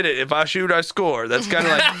I did it. If I shoot, I score. That's kind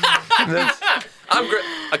of like.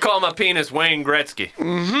 I call my penis Wayne Gretzky.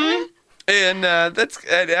 Mm-hmm. And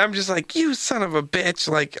I'm just like, you son of a bitch.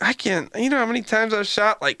 Like, I can't. You know how many times I've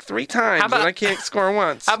shot? Like 3 times, and I can't score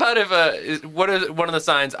once. How about if what is one of the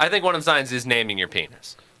signs? I think one of the signs is naming your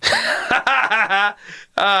penis. That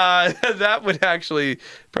would actually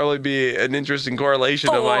probably be an interesting correlation.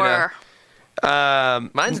 4. Of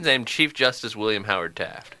mine. Mine's named Chief Justice William Howard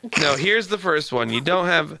Taft. No, here's the first one. You don't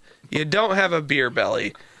have a beer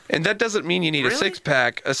belly. And that doesn't mean you need a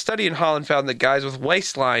 6-pack. A study in Holland found that guys with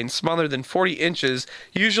waistlines smaller than 40 inches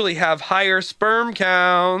usually have higher sperm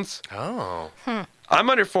counts. Oh. I'm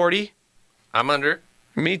under 40. I'm under.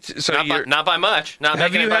 Me too. So not by much. Not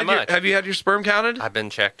have making you it by had much. have you had your sperm counted? I've been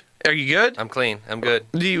checked. Are you good? I'm clean. I'm good.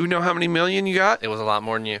 Do you know how many million you got? It was a lot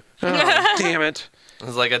more than you. Oh, damn it. It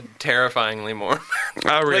was like a terrifyingly more.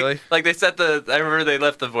 Oh, really? Like they set I remember they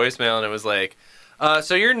left the voicemail and it was like,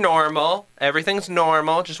 so you're normal. Everything's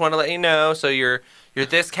normal. Just want to let you know. So your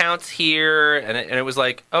this counts here. And it was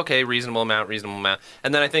like, okay, reasonable amount.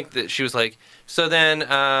 And then I think that she was like, so then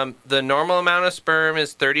the normal amount of sperm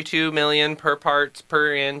is 32 million per parts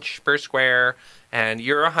per inch per square. And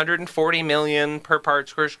you're 140 million per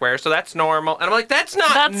part per square, so that's normal. And I'm like, that's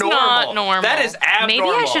not normal. Not normal. That is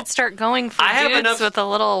abnormal. Maybe I should start going for dudes with a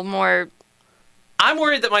little more I'm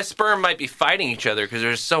worried that my sperm might be fighting each other because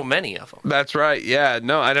there's so many of them. That's right. Yeah.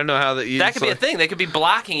 No, I don't know how that. That could be a thing. They could be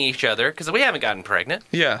blocking each other because we haven't gotten pregnant.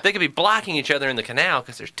 Yeah. They could be blocking each other in the canal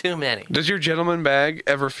because there's too many. Does your gentleman bag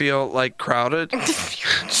ever feel like crowded?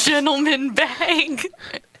 Gentleman bag.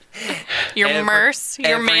 Your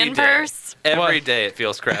your man purse. Every day it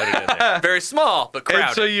feels crowded in there. Very small, but crowded.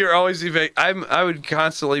 And so you're always I would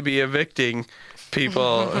constantly be evicting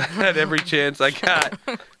people at every chance I got.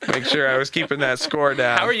 Make sure I was keeping that score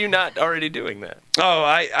down. How are you not already doing that? Oh,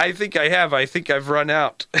 I think I have. I think I've run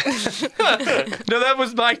out. No, that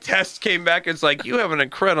was my test. Came back. It's like, you have an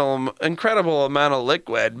incredible amount of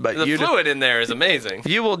liquid, but The fluid in there is amazing.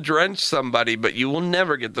 you will drench somebody, but you will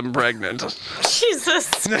never get them pregnant.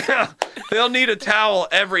 Jesus. They'll need a towel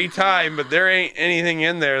every time, but there ain't anything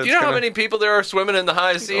in there. Do you know how many people there are swimming in the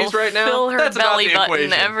high seas right now? Fill her That's about belly the button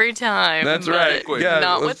equation. every time. That's but right. Yeah,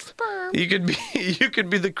 not with sperm. You could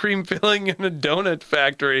be the cream filling in a donut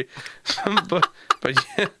factory,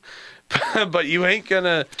 but you ain't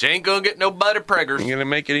gonna. You ain't gonna get no butter preggers. You're gonna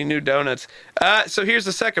make any new donuts. So here's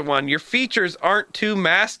the second one. Your features aren't too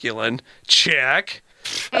masculine. Check.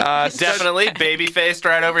 Definitely baby faced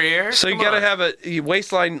right over here. So you Come gotta on. have a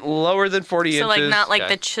waistline lower than 40 So inches. like not like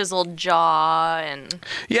Okay. the chiseled jaw and.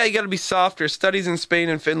 Yeah, you gotta be softer. Studies in Spain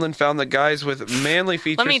and Finland found that guys with manly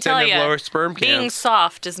features Let me tend tell to you, have lower sperm being counts.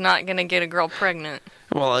 soft is not gonna get a girl pregnant.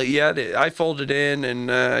 Well, yeah, I fold it in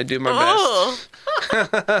and I do my Oh,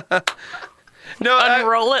 best. No,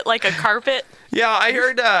 unroll it like a carpet. yeah, I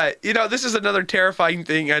heard. This is another terrifying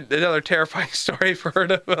thing. Another terrifying story I've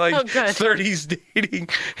heard of like Oh, good. 30s dating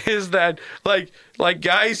is that like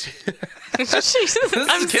guys, Jesus,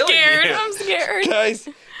 I'm killing scared. you. I'm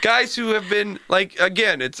scared. guys who have been like,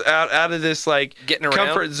 again, it's out of this like Getting around?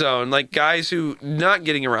 comfort zone. Like guys who not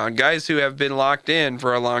getting around, guys who have been locked in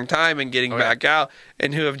for a long time and getting back out,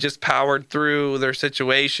 and who have just powered through their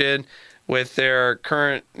situation with their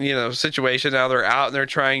current, situation. Now they're out and they're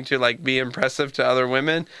trying to like be impressive to other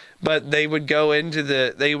women, but they would go into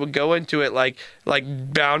it like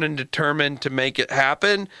bound and determined to make it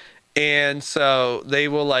happen. And so they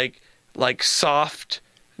will like soft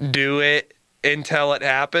do it until it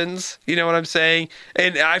happens. You know what I'm saying?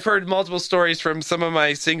 And I've heard multiple stories from some of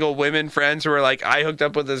my single women friends who were like, I hooked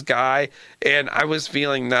up with this guy and I was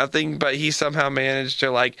feeling nothing, but he somehow managed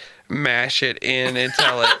to like mash it in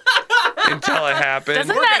until it happened.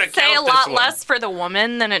 Doesn't We're that gonna say a count this lot one. less for the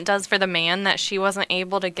woman than it does for the man that she wasn't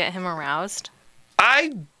able to get him aroused?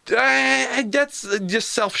 That's just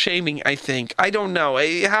self-shaming, I think. I don't know.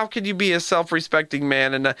 How could you be a self-respecting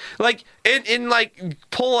man and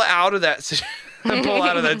pull out of that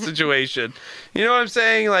situation? You know what I'm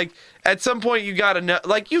saying? Like at some point you got to know,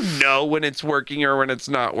 like, when it's working or when it's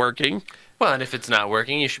not working. Well, and if it's not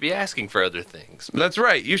working, you should be asking for other things. That's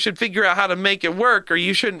right. You should figure out how to make it work, or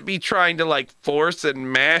you shouldn't be trying to like force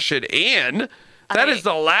and mash it in. That is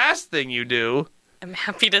the last thing you do. I'm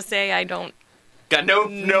happy to say I don't. Got no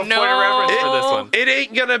point of reference for this one. It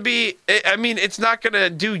ain't gonna be. It's not gonna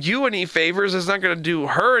do you any favors. It's not gonna do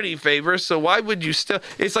her any favors. So why would you still?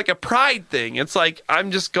 It's like a pride thing. It's like, I'm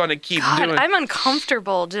just gonna keep God, doing. I'm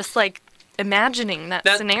uncomfortable just like imagining that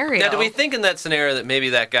scenario. Now, do we think in that scenario that maybe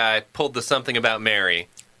that guy pulled the something about Mary?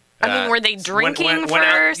 I mean, were they drinking went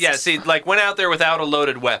first? went out there without a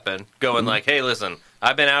loaded weapon, going like, hey, listen,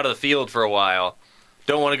 I've been out of the field for a while.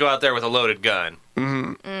 Don't want to go out there with a loaded gun.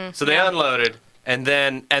 Mm-hmm. So they unloaded. And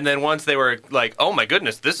then once they were like, oh my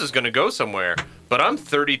goodness, this is going to go somewhere. But I'm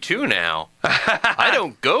 32 now. I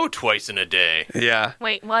don't go twice in a day. Yeah.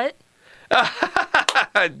 Wait, what?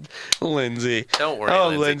 Lindsay. Don't worry, Oh,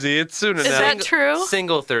 Lindsay. Lindsay, it's soon Is enough. that true?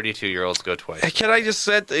 Single 32-year-olds go twice. Can I just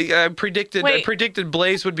set? I predicted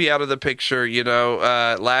Blaze would be out of the picture.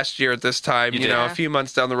 Last year at this time. You did. A few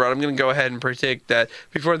months down the road. I'm going to go ahead and predict that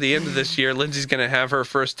before the end of this year, Lindsay's going to have her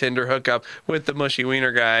first Tinder hookup with the mushy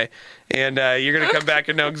wiener guy, and you're going to come back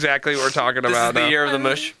and know exactly what we're talking This about. is the year of the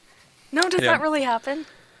mush. No, does Yeah. that really happen?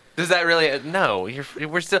 Does that really? No,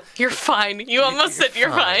 we're still. You're fine. You almost said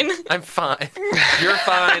you're fine. I'm fine. You're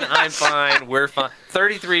fine. I'm fine. We're fine.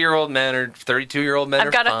 33-year-old men or 32-year-old men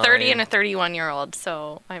I've got are a 30 fine. and a 31-year-old,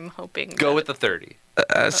 so I'm hoping. Go with the 30.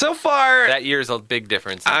 So far, That year's a big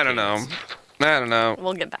difference. in I don't know. penis.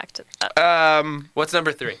 We'll get back to that. What's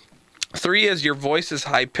number 3? 3 is your voice is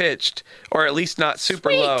high pitched, or at least not super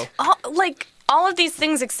Sweet. low. All of these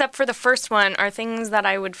things except for the first one are things that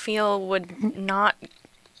I would feel would not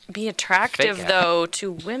be attractive, Fake though,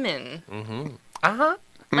 to women. Uh-huh.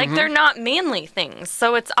 Like, they're not manly things,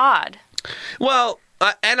 so it's odd. Well,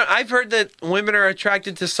 And I've heard that women are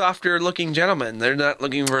attracted to softer-looking gentlemen. They're not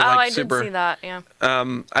looking for I super. did see that. Yeah.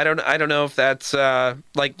 I don't know if that's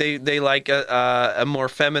like they like a more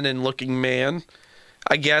feminine-looking man.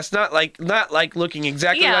 I guess not like looking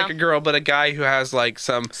exactly like a girl, but a guy who has like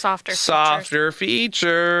some softer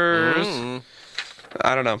features.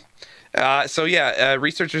 I don't know.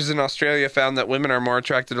 Researchers in Australia found that women are more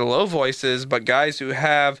attracted to low voices, but guys who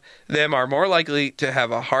have them are more likely to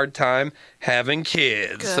have a hard time having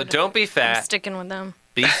kids. Good. So don't be fat. I'm sticking with them.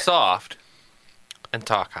 Be soft and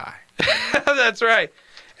talk high. That's right.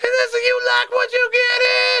 And listen, you like what you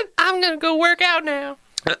getting? I'm going to go work out now.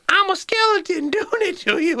 I'm a skeleton doing it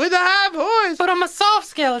to you with a high voice. But I'm a soft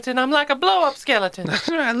skeleton. I'm like a blow-up skeleton.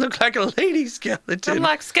 I look like a lady skeleton. I'm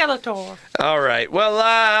like Skeletor. All right. Well,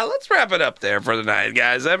 let's wrap it up there for the night,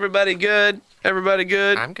 guys. Everybody good? Everybody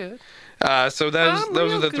good? I'm good. So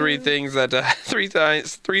those are the three things that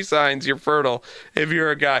three signs you're fertile if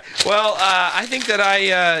you're a guy. Well, I think that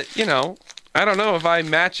I don't know if I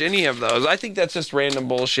match any of those. I think that's just random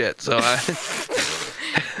bullshit. So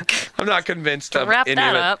I'm not convinced of Wrap any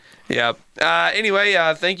that of it. up. Yeah. Anyway,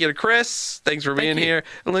 thank you to Chris. Thanks for being here.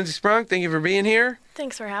 Lindsay Sprunk, thank you for being here.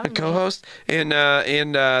 Thanks for having me. Co-host. And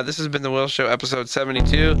this has been the Will Show, episode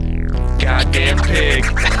 72. Goddamn pig.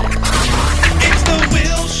 It's the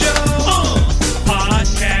Will Show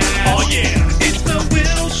podcast. Oh yeah.